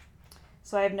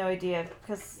 So I have no idea,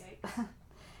 because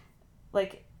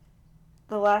like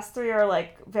the last 3 are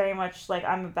like very much like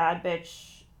I'm a bad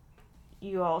bitch,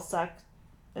 you all suck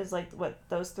is like what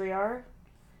those 3 are.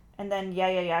 And then Yeah,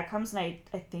 Yeah, Yeah comes, and I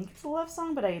think it's a love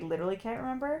song, but I literally can't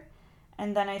remember.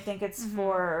 And then I think it's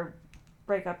for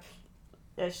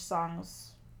breakup-ish songs.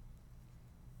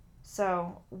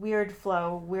 So, weird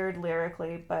flow, weird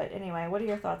lyrically. But anyway, what are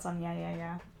your thoughts on Yeah, Yeah,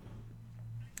 Yeah?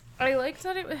 I liked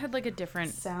that it had, like, a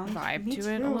different vibe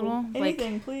to it a little.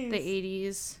 Anything, like, please. The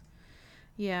 80s.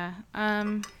 Yeah.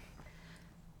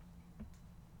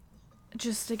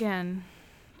 Just, again,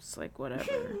 it's like,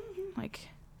 whatever. Like...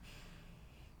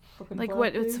 Like,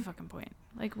 what's the fucking point?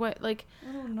 Like, what, like,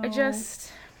 I don't know.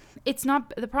 It's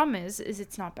not, the problem is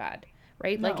it's not bad,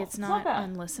 right? No, like, it's not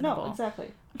unlistenable. No,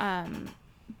 exactly.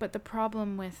 But the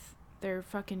problem with their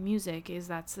fucking music is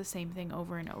that's the same thing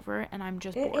over and over, and I'm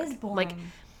just bored. It is boring. Like,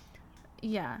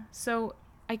 yeah, so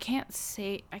I can't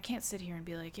sit here and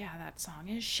be like, yeah, that song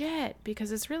is shit,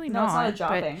 because it's really not. No, it's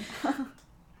not a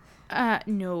jobbing.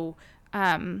 No.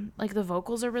 Like, the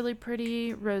vocals are really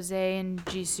pretty. Rosé and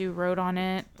Jisoo wrote on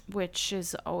it, which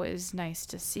is always nice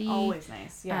to see. Always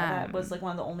nice. Yeah, that was, like,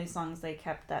 one of the only songs they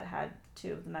kept that had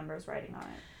 2 of the members writing on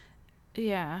it.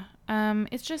 Yeah.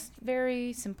 It's just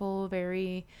very simple,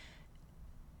 very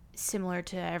similar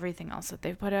to everything else that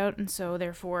they've put out, and so,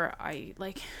 therefore,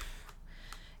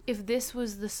 if this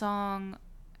was the song...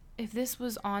 If this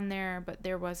was on there, but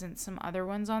there wasn't some other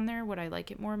ones on there, would I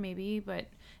like it more? Maybe, but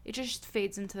it just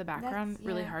fades into the background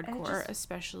really hardcore,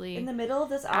 especially in the middle of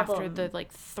this album. After the,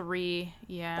 like, 3,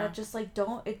 that just, like,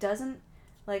 it doesn't,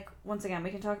 like, once again,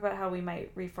 we can talk about how we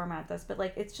might reformat this, but,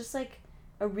 like, it's just, like,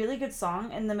 a really good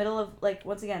song in the middle of, like,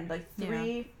 once again, like,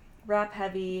 3 rap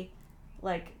heavy,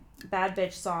 like bad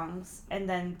bitch songs, and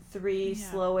then 3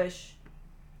 slowish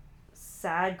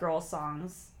sad girl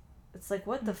songs. It's like,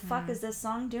 what the fuck is this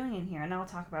song doing in here? And I'll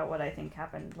talk about what I think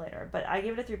happened later. But I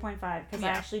give it a 3.5 because I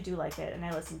actually do like it and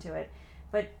I listen to it.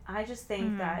 But I just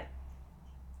think that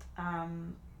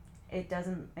it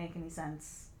doesn't make any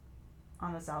sense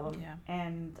on this album. Yeah.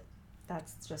 And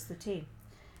that's just the tea.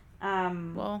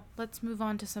 Well, let's move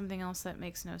on to something else that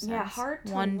makes no sense. Yeah, Hard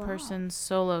to One person's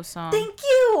solo song. Thank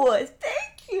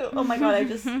you! Oh my god, I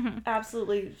just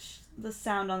absolutely... the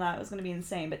sound on that was going to be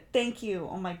insane. But thank you.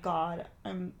 Oh my god.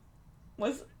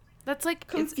 That's like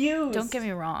confused. Don't get me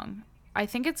wrong. I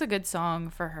think it's a good song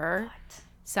for her. What?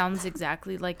 Sounds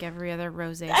exactly like every other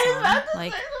Rosé song.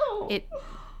 Like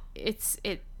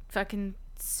it fucking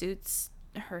suits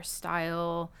her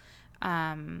style.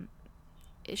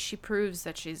 She proves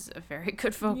that she's a very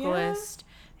good vocalist.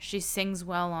 Yeah. She sings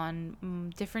well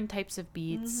on different types of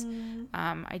beats.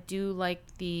 I do like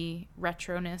the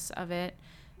retroness of it.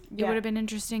 It would have been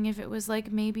interesting if it was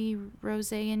like maybe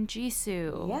Rosé and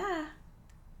Jisoo. Yeah.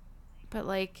 But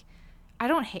like, I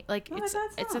don't hate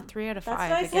it's a 3 out of 5.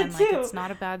 That's Again, like it's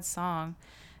not a bad song,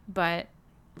 but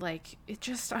like it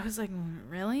just I was like,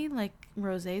 really? Like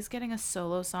Rosé's getting a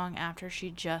solo song after she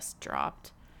just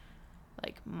dropped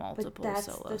like multiple solo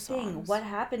songs. That's the thing. What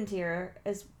happened here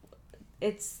is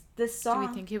it's this song. Do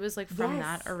we think it was like from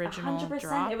that original 100%.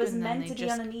 Drop? It was meant to be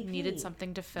on an EP. Needed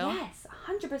something to fill. Yes,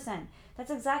 100%. That's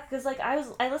exactly because like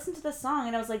I listened to the song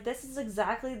and I was like, this is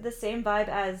exactly the same vibe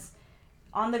as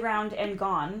On the Ground and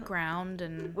Gone.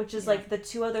 Which is like the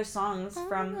 2 other songs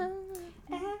from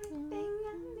Everything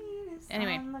I Need Is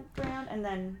On the Ground, and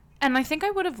then. And I think I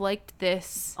would have liked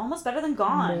this almost better than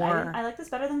Gone. More. I like this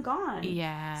better than Gone.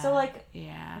 Yeah. So like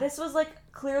this was like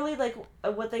clearly like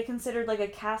what they considered like a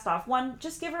cast off. One,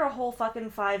 just give her a whole fucking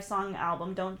 5-song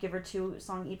album. Don't give her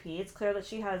 2-song EP. It's clear that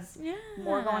she has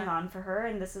more going on for her,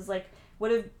 and this is like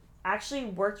would have actually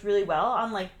worked really well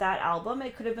on like that album.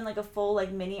 It could have been like a full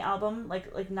like mini album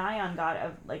like Nayeon got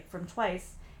of like from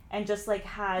Twice, and just like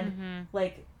had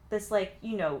like this like,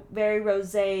 you know, very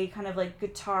Rosé kind of like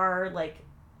guitar like,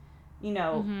 you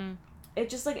know, it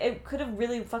just like it could have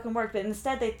really fucking worked, but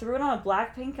instead they threw it on a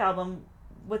Blackpink album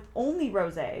with only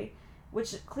Rosé,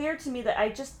 which clear to me that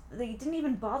they didn't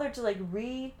even bother to like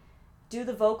redo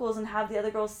the vocals and have the other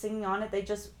girls singing on it. They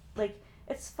just like,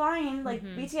 it's fine. Like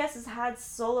BTS has had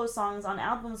solo songs on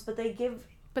albums, but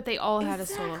they all had a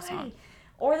solo song,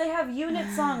 or they have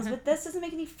unit songs. But this doesn't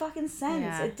make any fucking sense.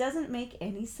 Yeah. It doesn't make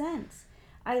any sense.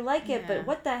 I like it, but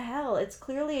what the hell? It's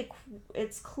clearly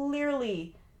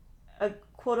a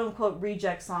quote unquote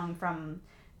reject song from,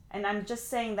 and I'm just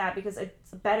saying that because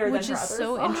it's better than her other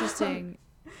songs. Interesting.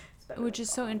 Which is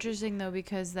so interesting though,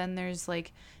 because then there's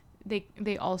like,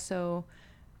 they also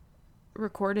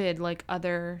recorded like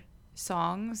other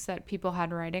songs that people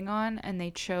had writing on, and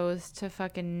they chose to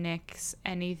fucking nix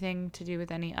anything to do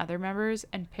with any other members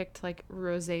and picked like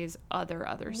Rosé's other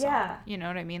song. Yeah. You know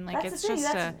what I mean? Like it's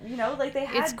just you know, like they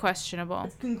had, it's questionable.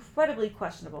 It's incredibly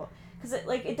questionable. Because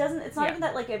it's not even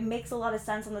that like it makes a lot of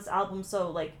sense on this album. So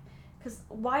like, because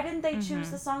why didn't they choose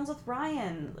the songs with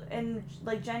Ryan and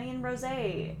like Jennie and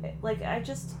Rosé? Like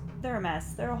they're a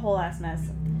mess. They're a whole ass mess.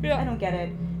 Yeah. I don't get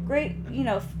it. Great, you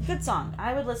know, good song.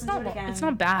 I would listen to it again. It's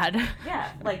not bad.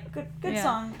 Yeah, like good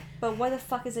song. But why the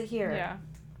fuck is it here? Yeah.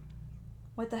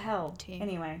 What the hell?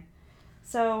 Anyway,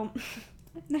 so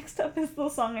next up is the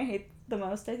song I hate the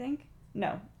most. I think.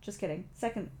 No, just kidding.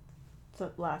 Second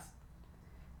to last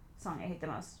song I hate the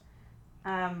most.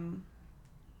 And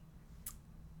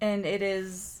it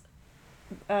is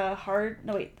The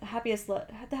Happiest Girl.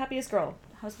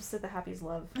 How was I supposed to say The Happiest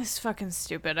Love? It's fucking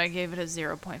stupid. I gave it a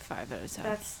 0.5 out of 10.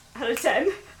 That's out of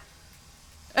 10?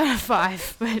 Out of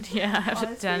 5, but yeah, out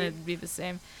of 10 it'd be the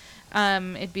same.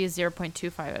 It'd be a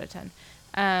 0.25 out of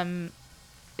 10.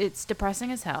 It's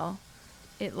depressing as hell.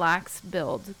 It lacks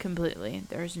build completely.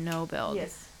 There's no build.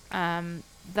 Yes.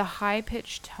 The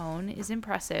high-pitched tone is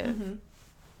impressive,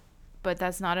 but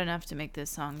that's not enough to make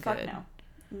this song good.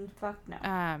 Fuck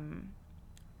no.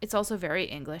 It's also very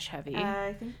English heavy,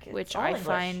 I think it's which all I English.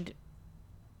 Find.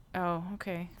 Oh,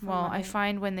 okay. Well, I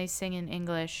find when they sing in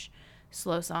English,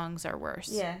 slow songs are worse.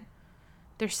 Yeah.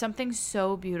 There's something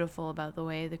so beautiful about the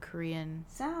way the Korean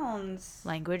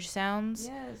language sounds.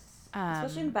 Yes.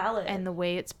 Especially in ballad. And the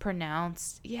way it's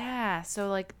pronounced. Yeah. So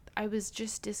like I was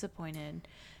just disappointed.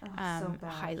 So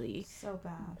bad. Highly. So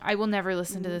bad. I will never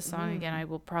listen to this song again. I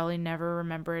will probably never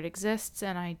remember it exists,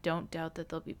 and I don't doubt that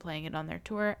they'll be playing it on their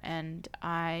tour. And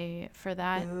I, for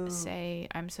that, say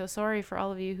I'm so sorry for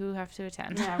all of you who have to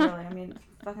attend. Yeah, really. I mean,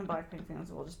 fucking Blackpink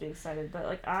fans will just be excited. But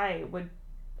like, I would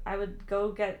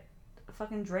go get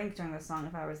fucking drink during the song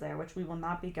if I was there, which we will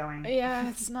not be going. Yeah,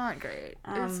 it's not great.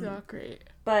 It's not great.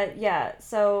 But yeah,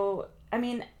 so I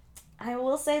mean, I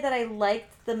will say that I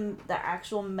liked the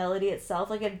actual melody itself.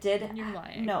 Like it did. You're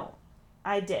lying. No,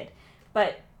 I did,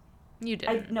 but you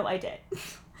didn't. I did.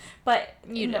 But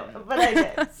you didn't. But I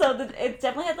did. So it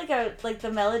definitely had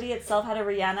the melody itself had a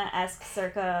Rihanna-esque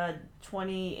circa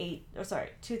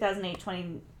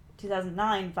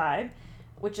 2009 vibe,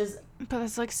 which is. But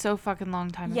that's like so fucking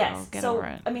long time yes, ago. Get so, over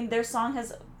it. I mean, their song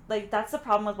has that's the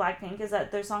problem with Blackpink is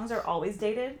that their songs are always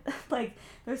dated. Like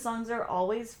their songs are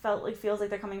always feels like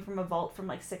they're coming from a vault from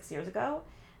like 6 years ago.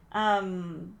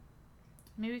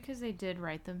 Maybe because they did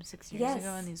write them 6 years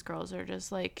ago, and these girls are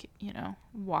just like, you know,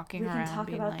 walking around. We can talk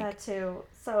about like, that too.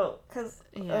 So,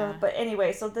 but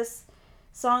anyway, so this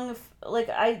song,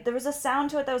 there was a sound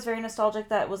to it that was very nostalgic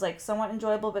that was like somewhat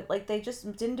enjoyable, but like they just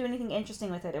didn't do anything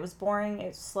interesting with it. It was boring.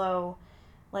 It's slow.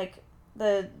 Like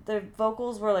the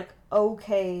vocals were like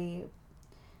okay.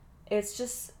 It's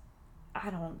just. I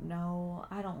don't know.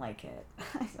 I don't like it.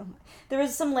 There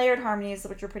was some layered harmonies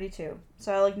which were pretty too.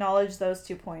 So I'll acknowledge those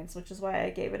 2 points, which is why I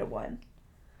gave it a 1.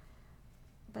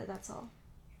 But that's all.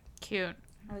 Cute.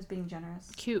 I was being generous.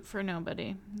 Cute for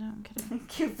nobody. No, I'm kidding.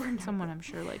 Cute for nobody. Someone I'm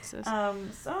sure likes this.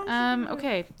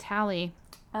 Okay, Tally.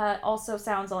 Also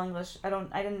sounds all English. I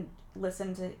didn't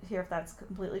listen to hear if that's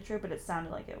completely true, but it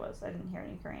sounded like it was. I didn't hear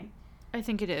any Korean. I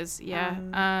think it is.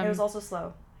 Yeah. It was also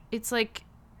slow. It's like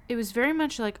it was very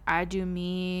much like I Do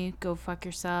Me, Go Fuck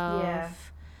Yourself. Yeah.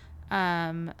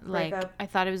 Like I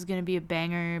thought it was gonna be a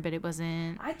banger, but it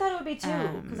wasn't. I thought it would be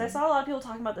too, because I saw a lot of people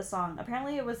talking about this song.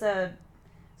 Apparently, it was a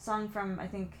song from I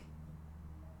think,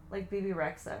 like BB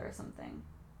Rexa or something.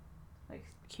 Like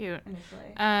cute.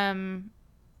 Initially.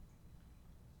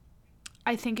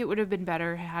 I think it would have been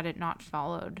better had it not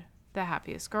followed The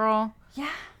Happiest Girl. Yeah.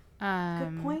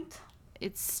 Good point.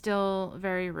 It's still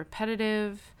very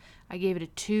repetitive. I gave it a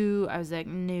 2. I was like,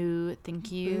 no,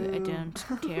 thank you. Ooh. I don't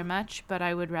care much, but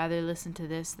I would rather listen to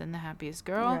this than The Happiest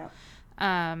Girl.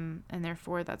 Yeah. And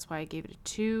therefore, that's why I gave it a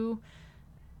 2.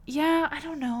 Yeah, I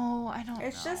don't know.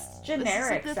 It's just generic this is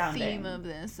like the sounding. theme of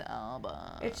this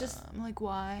album. It's just like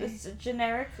why? It's a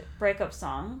generic breakup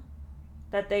song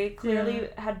that they clearly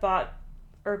had bought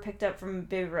or picked up from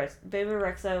Baby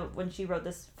Rexa when she wrote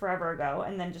this forever ago,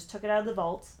 and then just took it out of the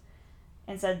vault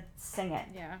and said, "Sing it."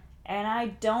 Yeah. And I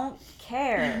don't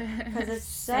care, because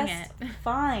it's just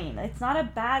fine. It's not a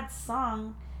bad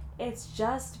song. It's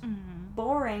just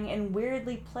boring and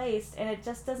weirdly placed, and it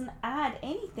just doesn't add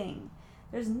anything.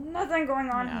 There's nothing going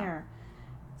on here.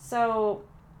 So,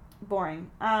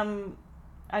 boring.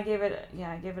 I gave it a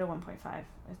 1.5.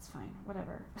 It's fine.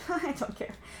 Whatever. I don't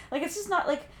care. Like, it's just not,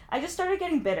 like, I just started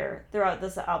getting bitter throughout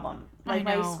this album. Like,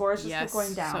 my scores just kept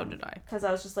going down. So did I. Because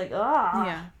I was just like,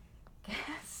 yeah.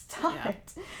 Stop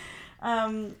it.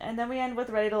 And then we end with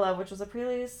Ready to Love, which was a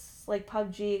pre-release, like,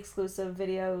 PUBG exclusive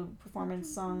video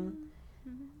performance song.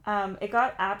 It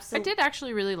got absolutely... I did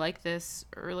actually really like this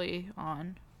early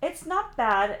on. It's not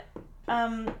bad.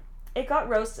 It got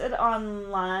roasted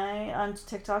online on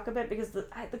TikTok a bit because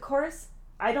the chorus,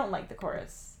 I don't like the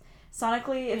chorus.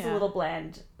 Sonically, it's a little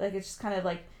bland. Like, it's just kind of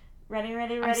like, ready,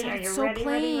 are you so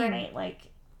ready? Like,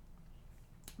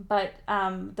 but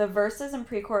the verses and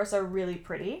pre-chorus are really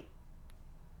pretty.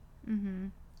 Mm-hmm.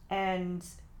 And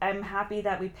I'm happy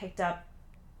that we picked up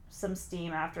some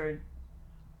steam after,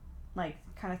 like,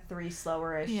 kind of 3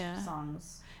 slower-ish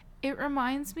songs. It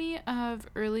reminds me of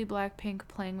early Blackpink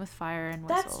Playing with Fire and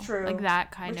Whistle. That's true. Like that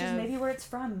kind of... Which is maybe where it's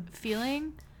from.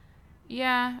 Feeling.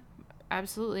 Yeah,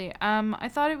 absolutely. I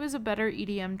thought it was a better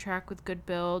EDM track with good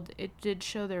build. It did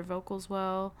show their vocals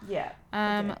well. Yeah.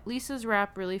 Lisa's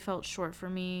rap really felt short for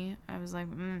me. I was like,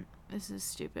 this is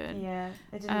stupid. Yeah,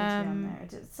 it didn't need to be on there.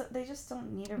 They just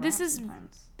don't need a rap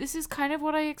sometimes. This is kind of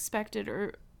what I expected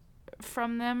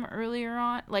from them earlier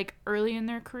on, like early in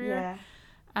their career.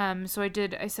 Yeah. So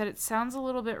I said it sounds a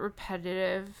little bit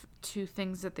repetitive to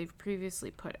things that they've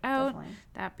previously put out. Definitely.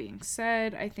 That being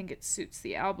said, I think it suits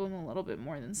the album a little bit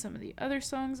more than some of the other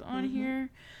songs on here.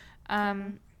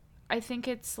 I think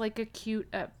it's like a cute,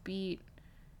 upbeat,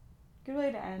 good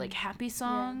way to end. Like happy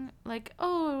song. Yeah. Like,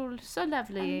 oh, so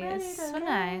lovely. It's so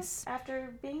nice.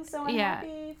 After being so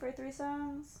unhappy for 3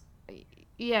 songs.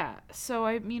 Yeah. So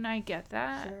I mean, I get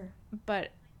that. Sure. But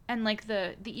and like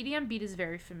the EDM beat is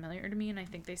very familiar to me, and I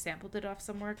think they sampled it off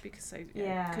some work because I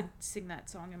could sing that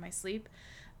song in my sleep.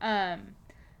 But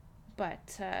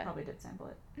probably did sample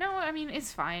it. No, I mean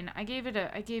it's fine. I gave it a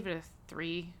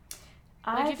 3.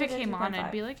 Like if it came on,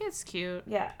 I'd be like, it's cute.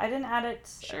 Yeah, I didn't add it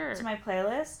to my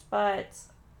playlist, but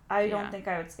I don't think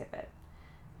I would skip it.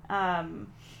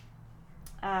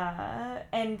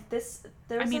 And this,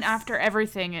 I mean, after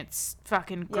everything, it's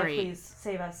fucking great. Yeah, please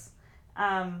save us.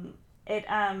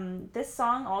 This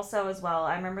song also as well.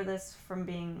 I remember this from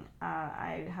being.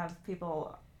 I have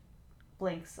people,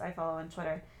 Blinks I follow on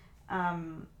Twitter.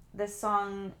 This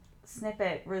song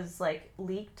snippet was like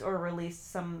leaked or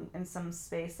released in some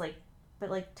space but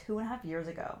 2.5 years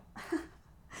ago.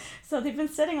 So they've been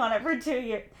sitting on it for 2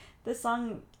 years.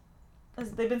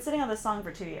 They've been sitting on this song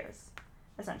for 2 years.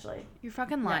 Essentially. You're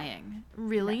fucking lying. Yeah.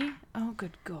 Really? Yeah. Oh,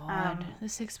 good God.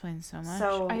 This explains so much.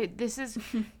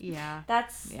 Yeah.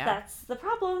 That's the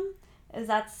problem, is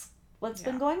that's what's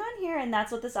been going on here, and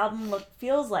that's what this album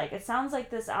feels like. It sounds like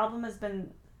this album has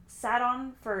been sat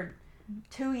on for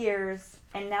 2 years,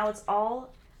 and now it's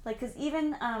all, like, because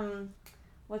even,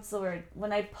 what's the word?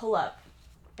 When I pull up,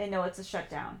 I know it's a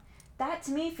shutdown. That,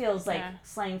 to me, feels like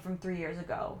slang from 3 years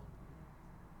ago.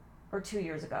 Or 2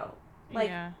 years ago. Like,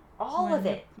 all of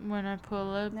it. When I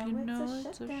pull up,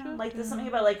 it's a shutdown. Like, there's something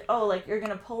about, like, oh, like, you're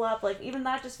gonna pull up. Like, even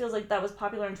that just feels like that was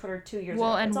popular on Twitter 2 years ago.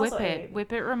 Well, and Whip It.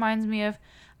 Whip It reminds me of,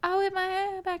 I whip my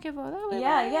hair back and forth.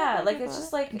 Like, it's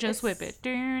just like... Just whip it.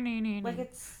 Like,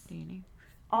 it's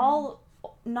all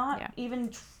not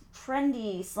even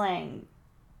trendy slang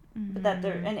that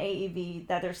they're... an AEV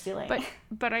that they're stealing.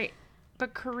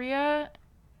 But Korea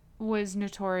was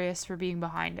notorious for being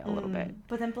behind it a little bit.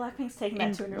 But then Blackpink's taking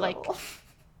that to a new level.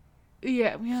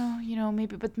 Yeah,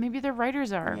 maybe their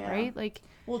writers are, right? Like,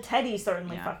 well, Teddy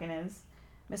certainly fucking is.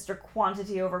 Mr.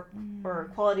 Quantity over or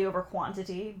quality over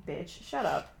quantity, bitch. Shut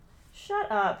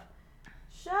up.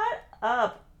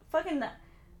 Fucking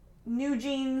New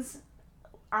Jeans,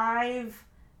 I've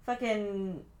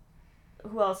fucking,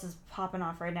 who else is popping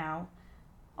off right now?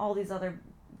 All these other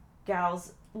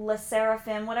gals, La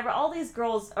Seraphim, whatever. All these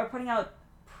girls are putting out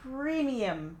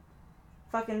premium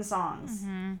fucking songs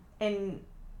in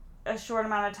a short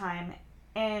amount of time,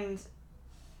 and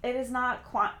it is not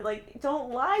don't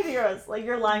lie to us. Like,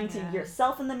 you're lying to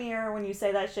yourself in the mirror when you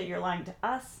say that shit. You're lying to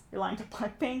us. You're lying to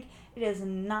Blackpink. It is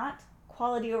not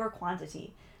quality over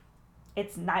quantity.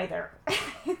 It's neither.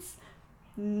 It's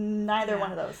neither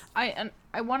one of those.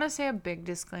 I want to say a big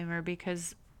disclaimer,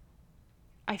 because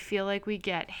I feel like we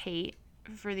get hate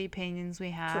for the opinions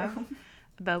we have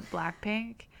about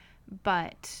Blackpink,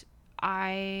 but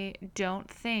I don't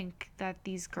think that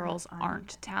these girls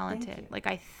aren't talented. Like,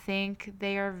 I think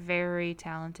they are very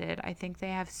talented. I think they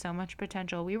have so much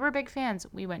potential. We were big fans.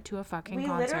 We went to a fucking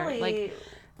concert. Literally,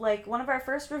 like one of our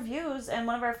first reviews and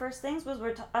one of our first things was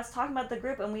us talking about the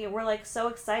group, and we were like so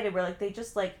excited. We're like, they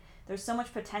just like, there's so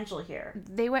much potential here.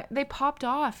 They popped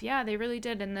off. Yeah, they really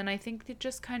did. And then I think it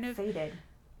just kind of faded.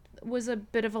 Was a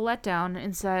bit of a letdown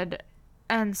instead.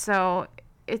 And so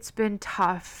it's been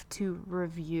tough to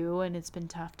review, and it's been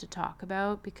tough to talk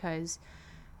about, because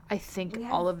I think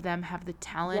all of them have the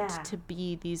talent to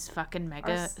be these fucking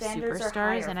mega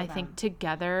superstars, and I think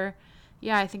together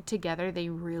they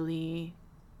really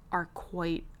are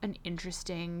quite an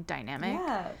interesting dynamic.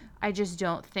 Yeah. I just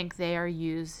don't think they are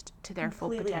used to their full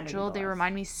potential. They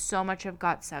remind me so much of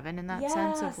GOT7 in that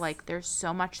sense of, like, there's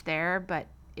so much there, but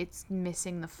it's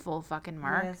missing the full fucking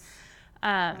mark. Yes.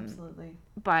 Absolutely.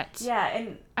 But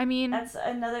and I mean, that's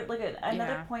another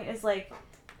point is, like,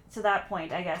 to that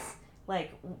point, I guess,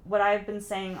 like, what I've been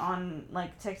saying on,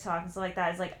 like, TikTok and stuff like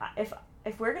that is, like,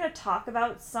 if we're gonna talk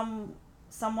about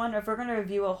someone, or if we're gonna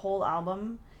review a whole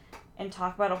album and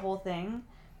talk about a whole thing,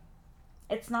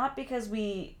 it's not because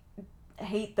we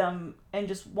hate them and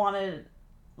just want to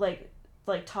like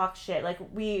talk shit. Like,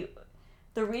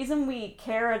 the reason we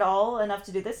care at all enough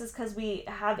to do this is because we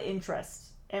have interest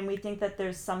and we think that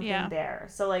there's something there.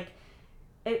 So, like,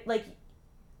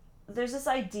 there's this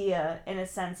idea in a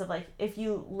sense of, like, if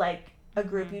you like a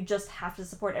group, you just have to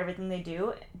support everything they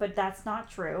do, but that's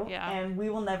not true. And we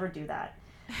will never do that.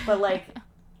 But, like,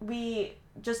 we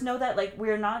just know that, like,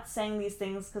 we're not saying these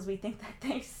things because we think that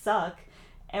they suck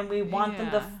and we want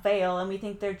them to fail and we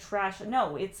think they're trash.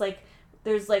 No, it's like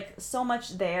there's, like, so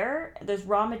much there's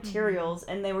raw materials,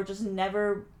 and they were just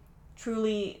never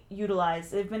truly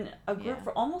utilized. They've been a group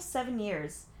for almost 7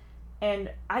 years,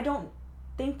 and I don't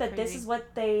think that this is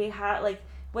what they have. Like,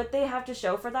 what they have to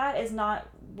show for that is not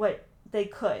what they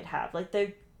could have. Like,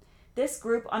 this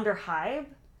group under Hybe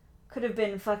could have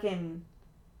been fucking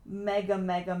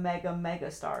mega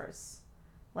stars.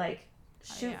 Like,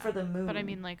 shoot for the moon. But I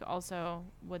mean, like, also,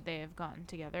 would they have gotten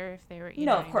together if they were...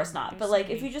 No, of course not. But,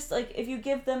 like, if you just, like, if you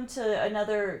give them to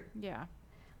another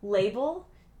label...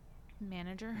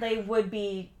 manager, they would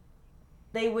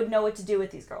know what to do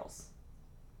with these girls.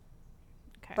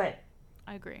 Okay. But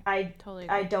I agree. I totally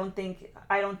agree. I don't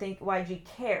think YG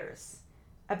cares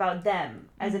about them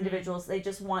as individuals. They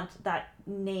just want that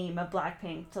name of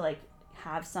Blackpink to like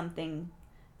have something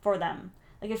for them.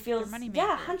 Like it feels,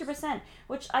 yeah, 100%.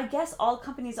 Which I guess all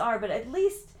companies are, but at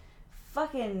least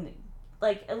fucking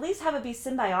like at least have it be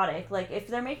symbiotic. Like if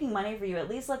they're making money for you, at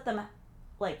least let them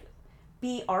like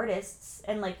be artists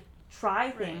and like try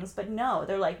things. But no,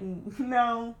 they're like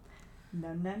no.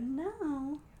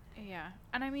 Yeah,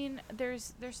 and I mean,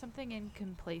 there's something in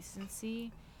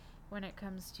complacency when it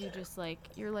comes to just like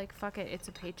you're like fuck it, it's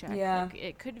a paycheck. Yeah, like,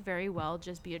 it could very well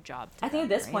just be a job. I think at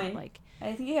this point, like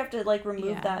I think you have to like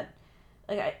remove that.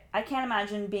 Like I can't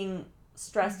imagine being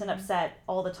stressed and upset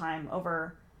all the time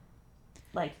over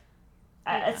like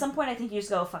at some point I think you just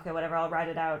go fuck it, whatever, I'll ride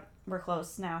it out. We're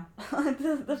close now.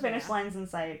 the finish line's in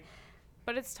sight.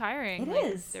 But it's tiring. It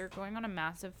is. They're going on a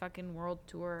massive fucking world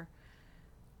tour.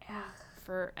 Yeah.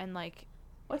 And like,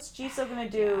 what's Jisoo gonna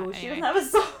do? Yeah, she doesn't have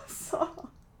a song.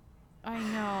 I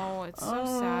know, it's so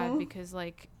sad because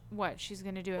like, what, she's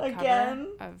gonna do a cover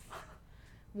of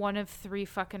one of 3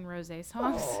 fucking Rosé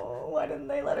songs. Oh, why didn't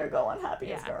they let her go on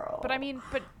Happiest Girl? But I mean,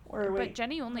 but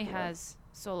Jennie only has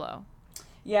solo.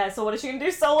 Yeah, so what is she gonna do,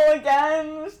 solo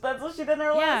again? That's what she did in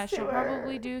her last tour. Yeah, she'll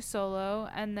probably do solo,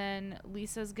 and then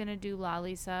Lisa's gonna do La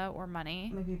Lisa or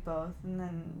Money. Maybe both, and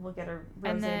then we'll get a Rosé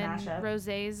and then mashup.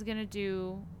 Rosé's gonna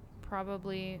do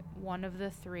probably one of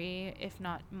the 3, if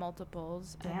not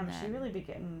multiples. Damn, she'd really be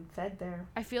getting fed there.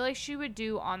 I feel like she would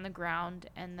do On the Ground,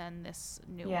 and then this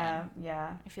new one.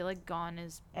 Yeah. I feel like Gone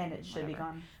is... And it should be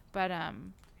Gone. But,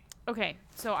 okay,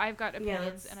 so I've got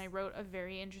opinions, and I wrote a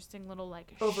very interesting little,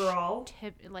 like... Overall?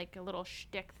 Like a little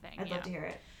shtick thing. I'd love to hear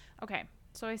it. Okay,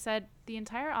 so I said, the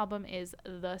entire album is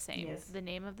the same. Yes. The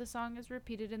name of the song is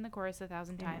repeated in the chorus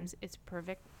 1,000 times. It's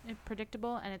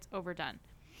predictable, and it's overdone.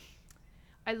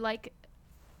 I like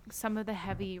some of the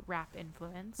heavy rap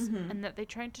influence, and that they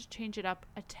tried to change it up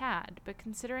a tad, but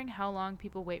considering how long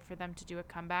people wait for them to do a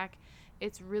comeback,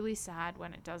 it's really sad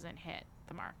when it doesn't hit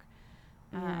the mark.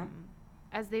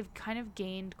 As they've kind of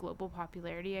gained global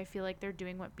popularity, I feel like they're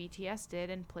doing what BTS did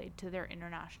and played to their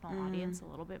international audience a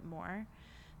little bit more.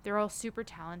 They're all super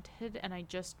talented, and I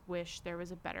just wish there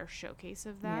was a better showcase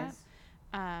of that.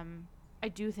 Yes. I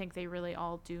do think they really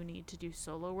all do need to do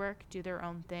solo work, do their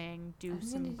own thing, do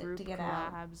some group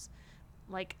collabs,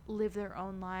 like live their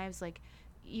own lives, like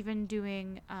even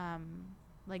doing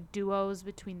like duos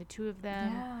between the 2 of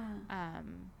them.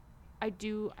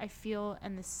 I feel,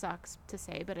 and this sucks to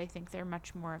say, but I think they're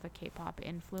much more of a K-pop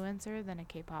influencer than a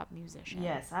K-pop musician.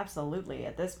 Yes, absolutely.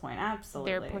 At this point,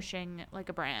 absolutely. They're pushing like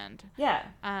a brand. Yeah.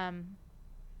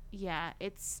 Yeah,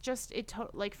 it's just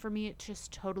like for me, it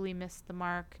just totally missed the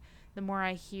mark. The more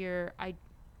I hear, I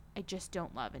just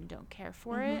don't love and don't care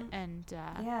for it. And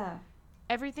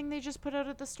everything they just put out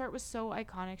at the start was so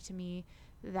iconic to me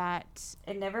that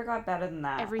it never got better than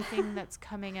that. Everything that's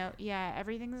coming out,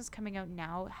 everything that's coming out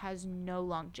now has no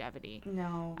longevity.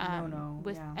 No.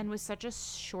 And with such a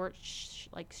short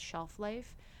like shelf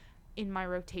life in my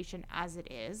rotation as it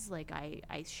is, like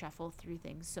I shuffle through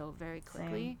things so very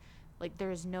quickly. Same. Like,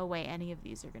 there's no way any of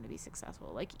these are going to be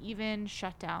successful. Like, even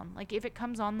Shutdown. Like, if it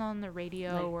comes on the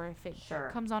radio, like, or if it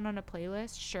comes on a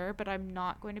playlist, sure. But I'm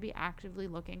not going to be actively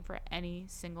looking for any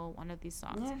single one of these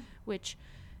songs. Yeah. Which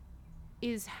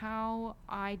is how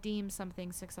I deem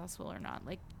something successful or not.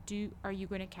 Like, are you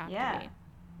going to captivate? Yeah.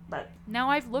 But now,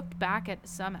 I've looked back at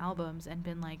some albums and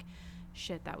been like,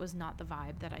 shit, that was not the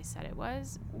vibe that I said it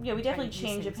was. Yeah, we definitely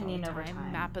change opinion over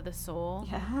time. Map of the Soul.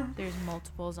 Yeah. There's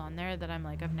multiples on there that I'm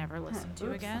like, I've never listened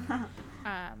to again.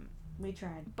 We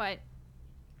tried. But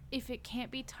if it can't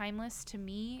be timeless to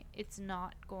me, it's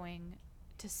not going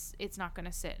to sit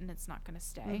and it's not going to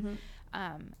stay.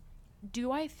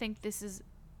 Do I think this is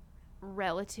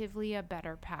relatively a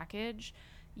better package?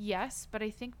 Yes, but I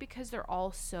think because they're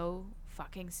all so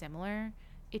fucking similar,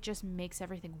 it just makes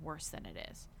everything worse than it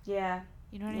is. Yeah.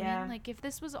 You know what I mean? Like, if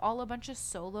this was all a bunch of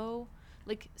solo,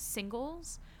 like,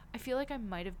 singles, I feel like I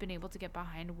might have been able to get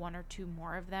behind 1 or 2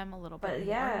 more of them a little bit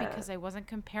more because I wasn't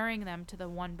comparing them to the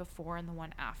one before and the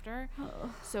one after.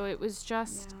 So it was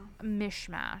just a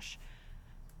mishmash.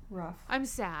 Rough. I'm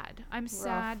sad. I'm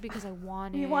sad because I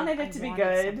wanted... You wanted it to be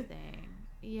good. Something.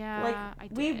 Yeah, like, I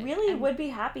did. We really would be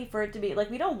happy for it to be... Like,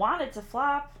 we don't want it to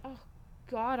flop. Oh,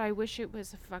 God, I wish it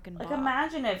was a fucking Like, bop.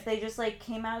 imagine if they just, like,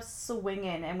 came out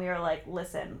swinging and we were like,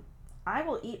 listen, I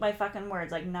will eat my fucking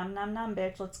words. Like, num, num, num,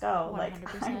 bitch, let's go. 100%.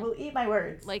 Like, I will eat my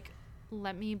words. Like,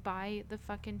 let me buy the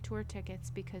fucking tour tickets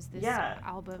because this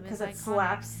album is, like, because it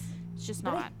slaps. It's just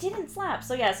but not. It didn't slap.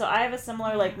 So, so I have a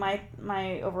similar, like,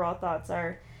 my overall thoughts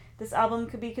are, this album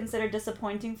could be considered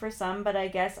disappointing for some, but I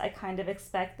guess I kind of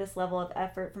expect this level of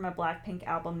effort from a Blackpink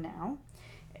album now.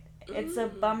 It's a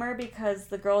bummer because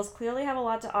the girls clearly have a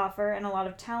lot to offer and a lot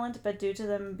of talent, but due to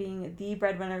them being the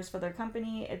breadwinners for their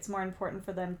company, it's more important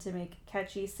for them to make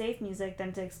catchy, safe music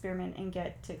than to experiment and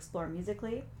get to explore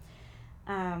musically.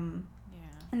 And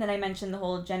then I mentioned the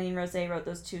whole Jenny and Rosé wrote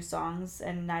those 2 songs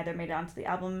and neither made it onto the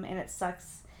album, and it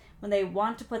sucks when they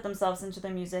want to put themselves into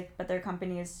their music, but their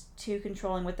company is too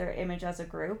controlling with their image as a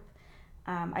group.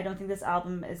 I don't think this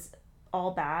album is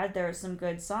all bad. There are some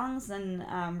good songs and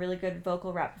really good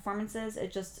vocal rap performances.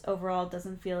 It just overall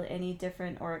doesn't feel any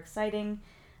different or exciting,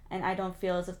 and I don't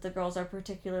feel as if the girls are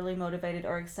particularly motivated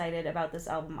or excited about this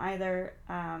album either.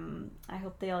 I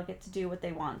hope they all get to do what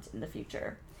they want in the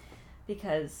future,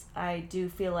 because I do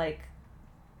feel like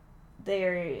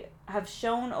they have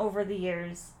shown over the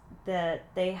years that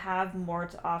they have more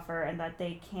to offer and that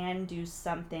they can do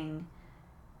something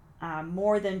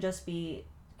more than just be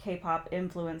K-pop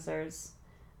influencers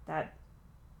that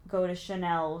go to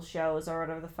Chanel shows or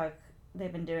whatever the fuck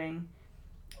they've been doing.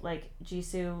 Like,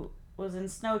 Jisoo was in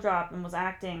Snowdrop and was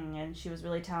acting, and she was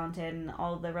really talented, and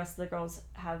all the rest of the girls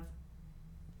have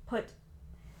put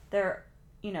their,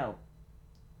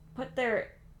 put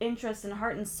their interest and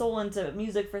heart and soul into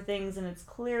music for things, and it's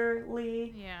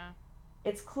clearly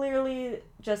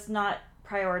just not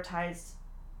prioritized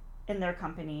in their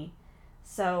company.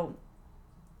 So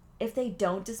if they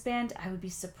don't disband, I would be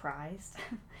surprised.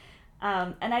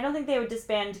 And I don't think they would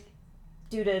disband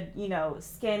due to,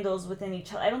 scandals within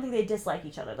each other. I don't think they dislike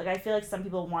each other. Like, I feel like some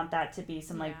people want that to be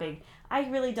some, big... I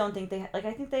really don't think they...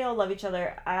 I think they all love each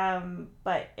other.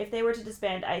 But if they were to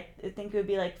disband, I think it would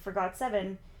be, for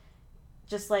GOT7,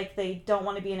 just like they don't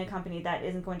want to be in a company that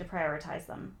isn't going to prioritize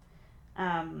them.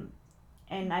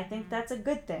 And I think that's a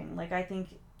good thing. I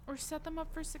think... Or set them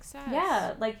up for success.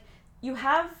 Yeah, you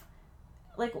have...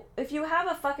 if you have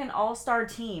a fucking all-star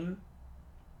team,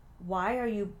 why are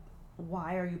you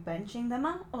benching them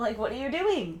up? What are you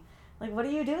doing? What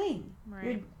are you doing?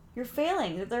 Right. You're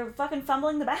failing. They're fucking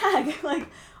fumbling the bag.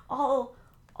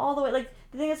 all the way.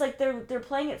 The thing is, they're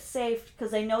playing it safe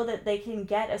because they know that they can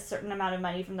get a certain amount of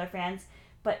money from their fans.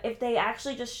 But if they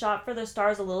actually just shot for their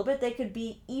stars a little bit, they could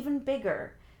be even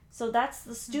bigger. So that's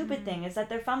the stupid thing, is that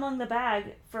they're fumbling the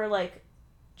bag for,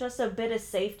 just a bit of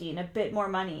safety and a bit more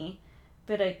money,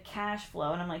 bit of cash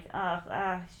flow. And I'm like,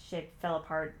 shit fell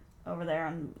apart over there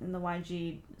in the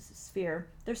YG sphere.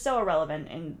 They're so irrelevant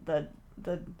in the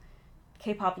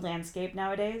K-pop landscape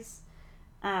nowadays.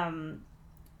 And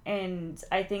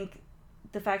I think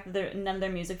the fact that none of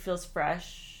their music feels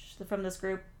fresh from this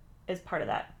group is part of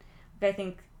that. I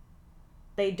think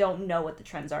they don't know what the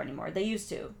trends are anymore. They used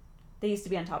to. They used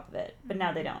to be on top of it, but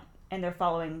now they don't. And they're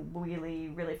following really,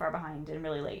 really far behind and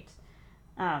really late.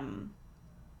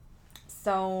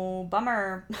 So,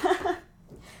 bummer.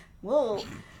 Whoa.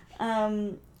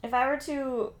 If I were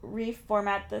to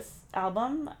reformat this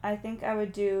album, I think I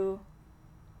would do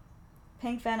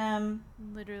Pink Venom.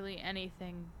 Literally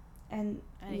anything. And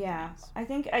anything else. I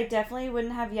think I definitely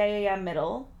wouldn't have Yeah Yeah Yeah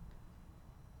middle.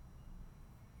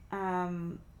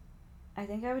 I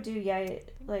think I would do Yeah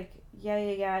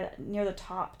Yeah near the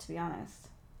top, to be honest.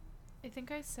 I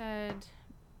think I said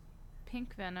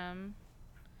Pink Venom,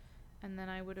 and then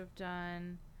I would have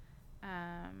done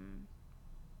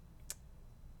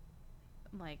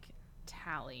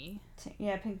Tally.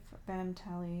 Pink Venom,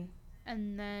 Tally.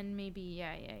 And then maybe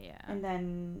Yeah. And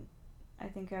then I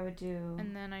think I would do...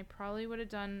 And then I probably would have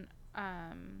done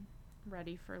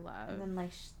Ready for Love. And then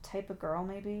Type of Girl,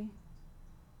 maybe?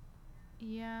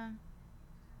 Yeah.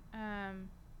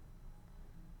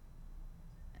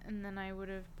 And then I would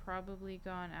have probably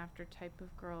gone after Type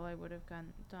of Girl. I would have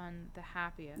done The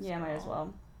Happiest. Yeah, might as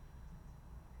well.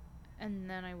 And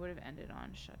then I would have ended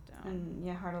on Shutdown.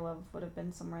 And Hard to Love would have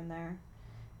been somewhere in there.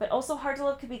 But also Hard to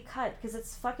Love could be cut because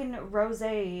it's fucking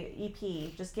Rosé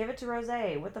EP. Just give it to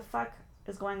Rosé. What the fuck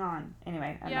is going on?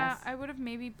 Anyway, yeah, I would have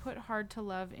maybe put Hard to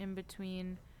Love in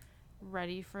between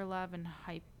Ready for Love and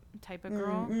Type of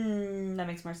Girl. That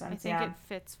makes more sense. I think it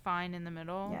fits fine in the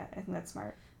middle. Yeah, I think that's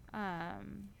smart.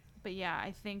 But yeah,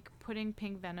 I think putting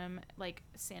Pink Venom,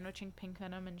 sandwiching Pink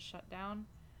Venom and Shutdown,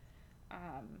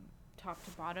 top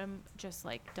to bottom, just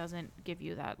doesn't give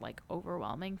you that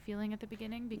overwhelming feeling at the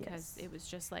beginning, because it was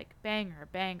just banger,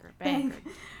 banger, banger.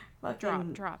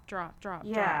 Drop.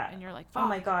 Yeah. And you're like, fuck. Oh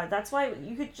my god, that's why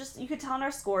you could tell in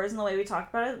our scores and the way we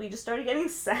talked about it, we just started getting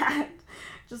sad.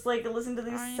 Just listening to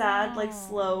these sad,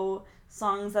 slow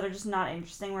songs that are just not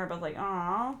interesting. We're both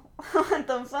aw, what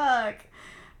the fuck?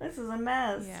 This is a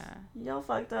mess. Yeah. Y'all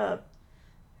fucked up.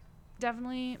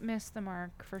 Definitely missed the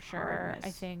mark for sure. I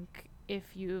think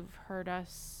if you've heard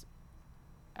us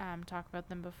talk about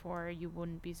them before, you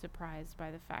wouldn't be surprised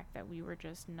by the fact that we were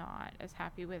just not as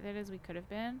happy with it as we could have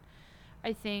been.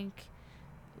 I think,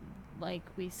 like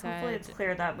we said, hopefully it's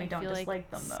clear that we don't dislike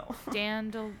them though.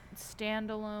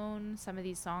 Standalone, some of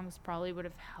these songs probably would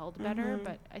have held better,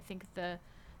 but I think the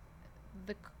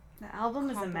album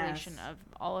is a mess. Compilation of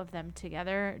all of them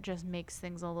together just makes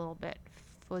things a little bit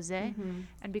fuzzy,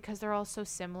 and because they're all so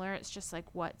similar, it's just like,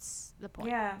 what's the point?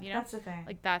 Yeah, you know? that's the thing.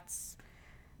 Like, that's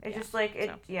it's just like it.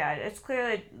 So. Yeah, it's clear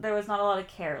that there was not a lot of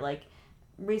care. Like,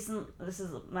 this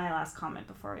is my last comment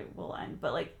before we'll end,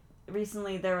 but like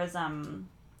recently there was I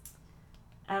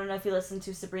don't know if you listen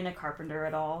to Sabrina Carpenter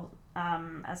at all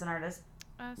as an artist,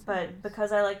 but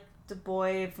because I like the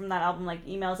boy from that album, like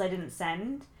Emails I Didn't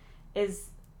Send, is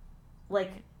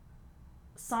like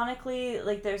sonically,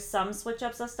 like there's some switch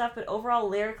ups of stuff, but overall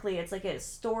lyrically it's like a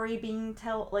story being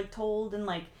told, and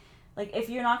like if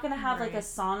you're not gonna have like a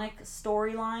sonic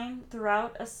storyline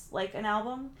throughout an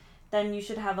album, then you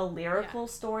should have a lyrical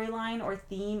storyline or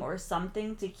theme or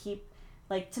something to keep,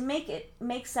 like, to make it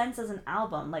make sense as an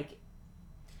album. Like,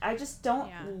 I just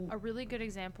don't. A really good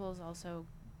example is also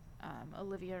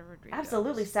Olivia Rodrigo.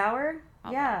 Absolutely, Sour.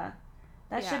 Album. Yeah,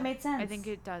 that should make sense. I think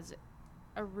it does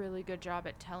a really good job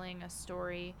at telling a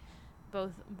story,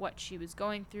 both what she was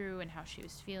going through and how she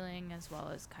was feeling, as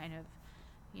well as kind of,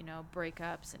 you know,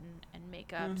 breakups and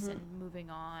makeups and moving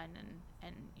on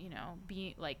and you know,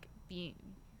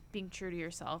 being true to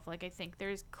yourself. Like, I think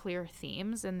there's clear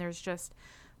themes and there's just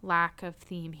lack of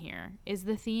theme here. Is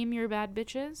the theme your bad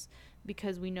bitches?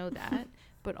 Because we know that,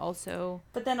 but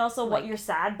then also like, what your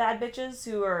sad bad bitches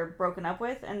who are broken up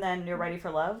with, and then you're ready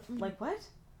for love? Like, what?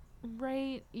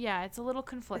 Right. Yeah, it's a little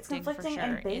conflicting for sure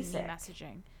and basic. In the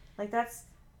messaging. Like, that's...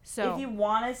 So, if you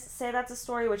want to say that's a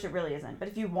story, which it really isn't, but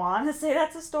if you want to say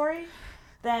that's a story,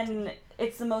 then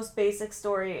it's the most basic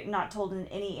story, not told in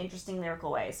any interesting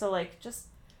lyrical way. So, like, just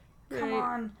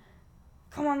come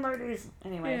on, ladies.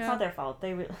 Anyway, it's not their fault.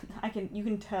 You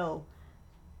can tell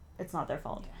it's not their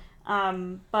fault.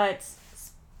 Yeah. But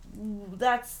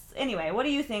that's anyway. What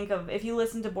do you think of, if you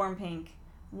listen to Born Pink?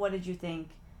 What did you think?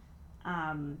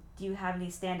 Do you have any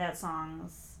standout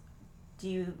songs?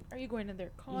 Are you going to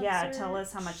their concert? Yeah, tell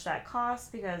us how much that costs,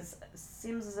 because it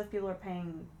seems as if people are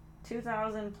paying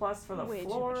 $2,000 plus for the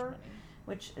floor,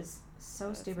 which is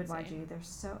so stupid. Insane.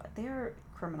 YG, they're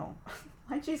criminal.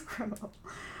 YG's criminal.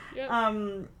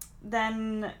 Yep.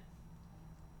 Then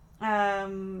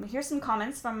here's some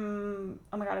comments from,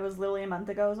 oh my god, it was literally a month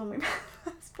ago when we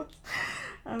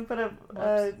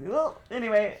well,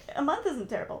 anyway, a month isn't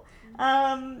terrible.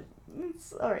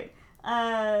 It's all right.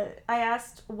 I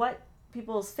asked what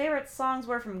people's favorite songs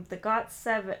were from the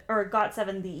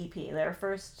GOT7 the EP, their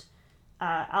first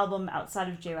album outside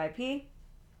of JYP.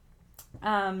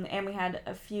 And we had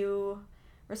a few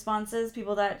responses,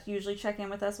 people that usually check in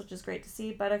with us, which is great to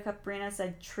see. Buttercup Brina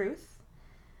said Truth.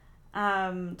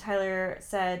 Tyler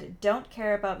said Don't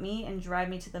Care About Me and Drive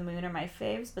Me to the Moon are my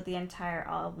faves, but the entire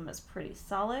album is pretty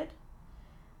solid.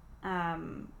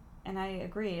 And I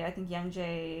agree. I think Young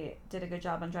Jae did a good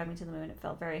job on Drive Me to the Moon. It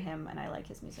felt very him, and I like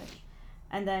his music.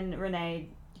 And then Renee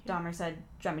Dahmer said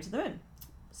Drive Me to the Moon.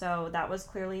 So that was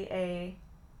clearly a...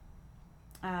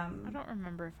 I don't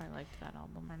remember if I liked that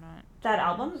album or not. That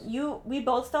album? We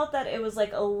both felt that it was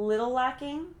like a little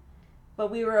lacking, but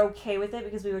we were okay with it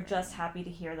because we were just happy to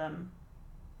hear them.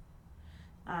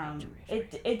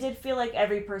 It did feel like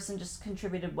every person just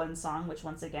contributed one song, which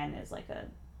once again is like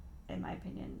in my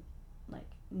opinion, like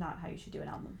not how you should do an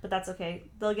album. But that's okay.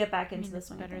 They'll get back into this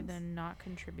one. It's better than not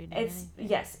contributing anything.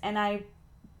 Yes, and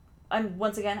I'm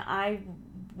once again, I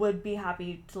would be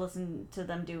happy to listen to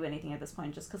them do anything at this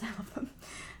point just because I love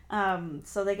them.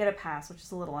 So they get a pass, which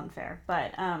is a little unfair,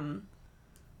 but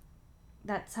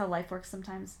that's how life works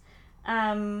sometimes.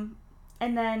 And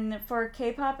then for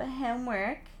K-pop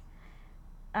homework,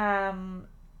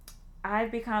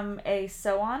 I've become a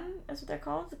So-On, is what they're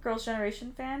called, the Girls'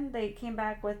 Generation fan. They came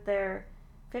back with their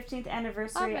 15th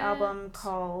anniversary album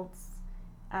called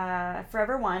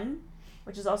Forever One,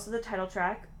 which is also the title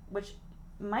track, which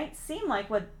might seem like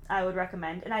what I would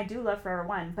recommend, and I do love Forever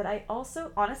One, but I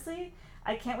also, honestly,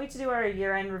 I can't wait to do our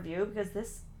year-end review, because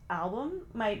this album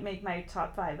might make my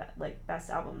top 5, like, best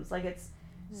albums. Like, it's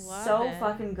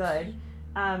fucking good.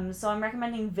 So I'm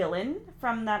recommending Villain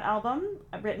from that album,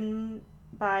 written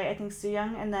by, I think,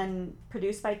 Sooyoung, and then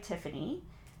produced by Tiffany.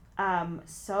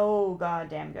 So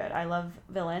goddamn good. I love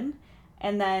Villain.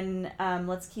 And then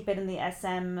let's keep it in the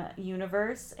SM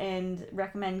universe and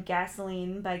recommend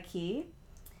Gasoline by Key.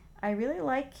 I really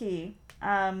like Key.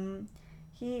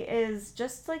 He is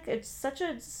just like, it's such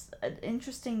an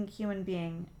interesting human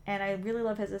being, and I really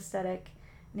love his aesthetic.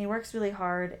 and he works really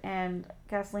hard, and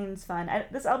Gasoline's fun.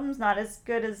 This album's not as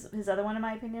good as his other one in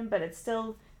my opinion, but it's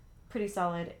still pretty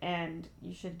solid, and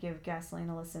you should give Gasoline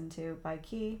a listen to by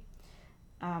Key.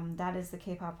 That is the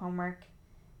K-pop homework.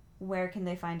 Where can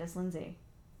they find us, Lindsay?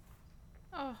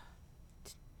 Oh,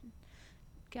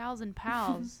 gals and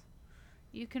pals,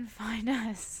 you can find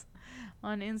us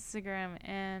on Instagram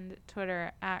and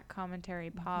Twitter at Commentary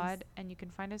Pod, and you can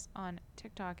find us on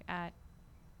TikTok at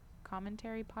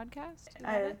Commentary Podcast.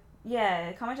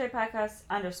 Yeah, Commentary Podcast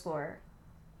 _.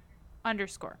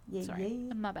 Yeah, sorry,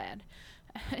 yeah. my bad.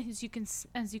 As you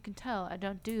can tell, I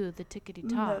don't do the tickety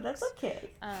talks. No, that's okay.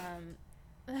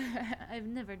 I've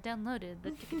never downloaded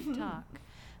the tickety talk.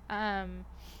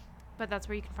 But that's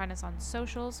where you can find us on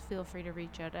socials. Feel free to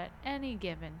reach out at any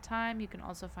given time. You can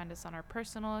also find us on our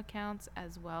personal accounts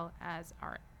as well as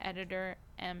our editor,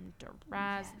 M.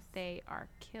 Duraz. Yes. They are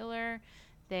killer.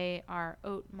 They are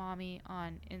Oat Mommy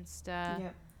on Insta.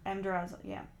 Yep. M. Duraz,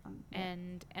 yeah.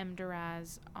 And M.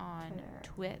 Duraz on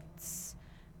Twits.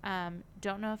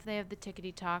 Don't know if they have the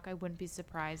tickety talk. I wouldn't be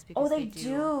surprised because they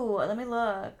do. Let me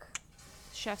look.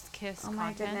 Chef's Kiss content.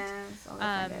 My goodness. I'll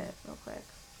find it real quick.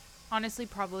 Honestly,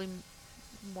 probably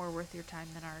more worth your time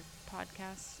than our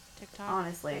podcast TikTok.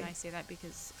 Honestly. And I say that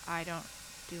because I don't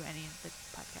do any of the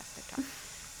podcast TikTok.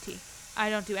 I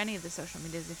don't do any of the social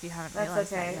medias if you haven't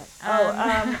realized okay.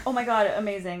 that yet. Oh my god,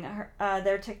 amazing.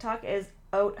 Their TikTok is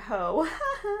Oat Ho.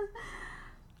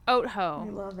 Oat Ho. I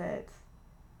love it.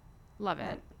 Love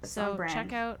it. So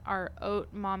check out our Oat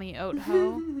Mommy Oat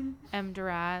Ho, M.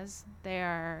 Duraz. They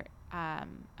are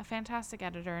a fantastic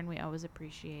editor, and we always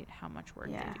appreciate how much work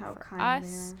they do for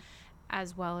us,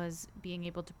 as well as being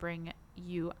able to bring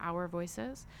you our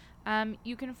voices.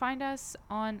 You can find us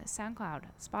on SoundCloud,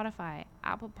 Spotify,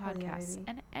 Apple Podcasts,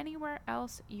 and anywhere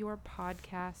else your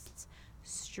podcasts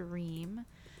stream.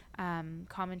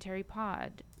 Commentary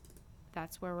Pod.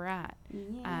 That's where we're at.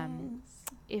 Yes.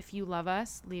 If you love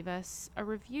us, leave us a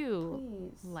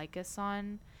review. Please. Like us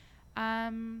on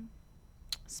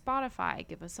Spotify.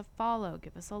 Give us a follow.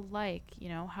 Give us a like. You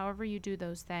know, however you do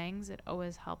those things, it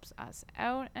always helps us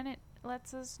out, and it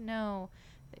lets us know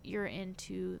that you're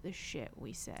into the shit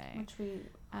we say. Which we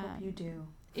hope you do.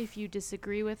 If you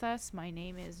disagree with us, my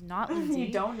name is not Lindsay.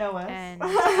 You don't know us. And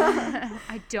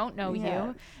I don't know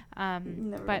you.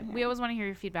 But we always want to hear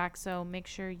your feedback, so make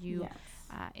sure you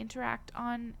interact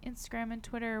on Instagram and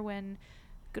Twitter when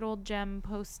good old Jem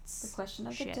posts the question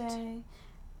of shit. the day.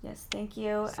 Yes, thank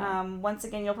you. So, once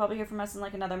again, you'll probably hear from us in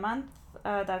like another month.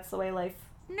 That's the way life...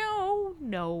 No.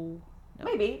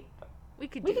 Maybe. We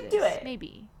could do it.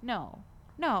 Maybe. No.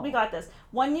 We got this.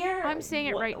 1 year... I'm saying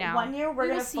it right now. 1 year, we're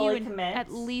going to fully commit.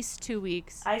 At least 2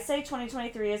 weeks. I say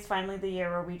 2023 is finally the year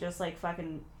where we just like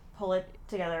fucking pull it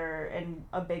together in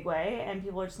a big way, and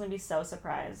people are just going to be so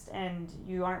surprised, and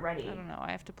you aren't ready. I don't know.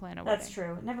 I have to plan a wedding. That's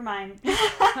true. Never mind.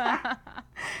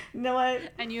 You know what?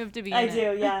 And you have to be I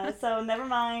do, yeah. So never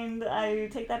mind. I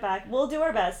take that back. We'll do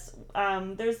our best.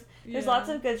 There's lots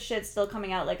of good shit still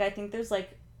coming out. Like, I think there's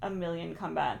like a million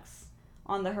comebacks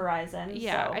on the horizon.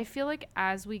 Yeah, so. I feel like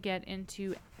as we get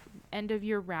into end of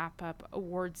year wrap up,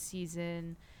 award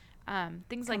season,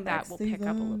 things like that will pick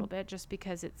up a little bit just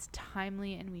because it's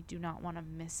timely and we do not want to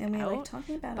miss out. And we like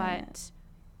talking about it. But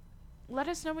let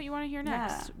us know what you want to hear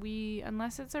next.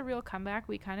 Unless it's a real comeback,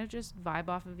 we kind of just vibe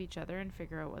off of each other and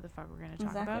figure out what the fuck we're going to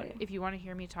talk about. If you want to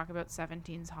hear me talk about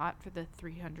 17's Hot for the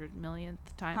 300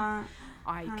 millionth time,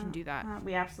 I can do that.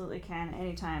 We absolutely can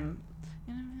anytime,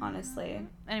 honestly.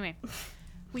 Anyway,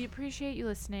 we appreciate you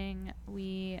listening.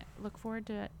 We look forward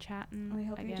to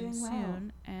chatting again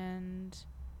soon. Well. And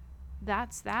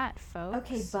that's that, folks.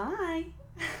 Okay, bye.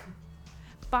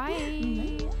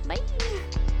 Bye. Bye.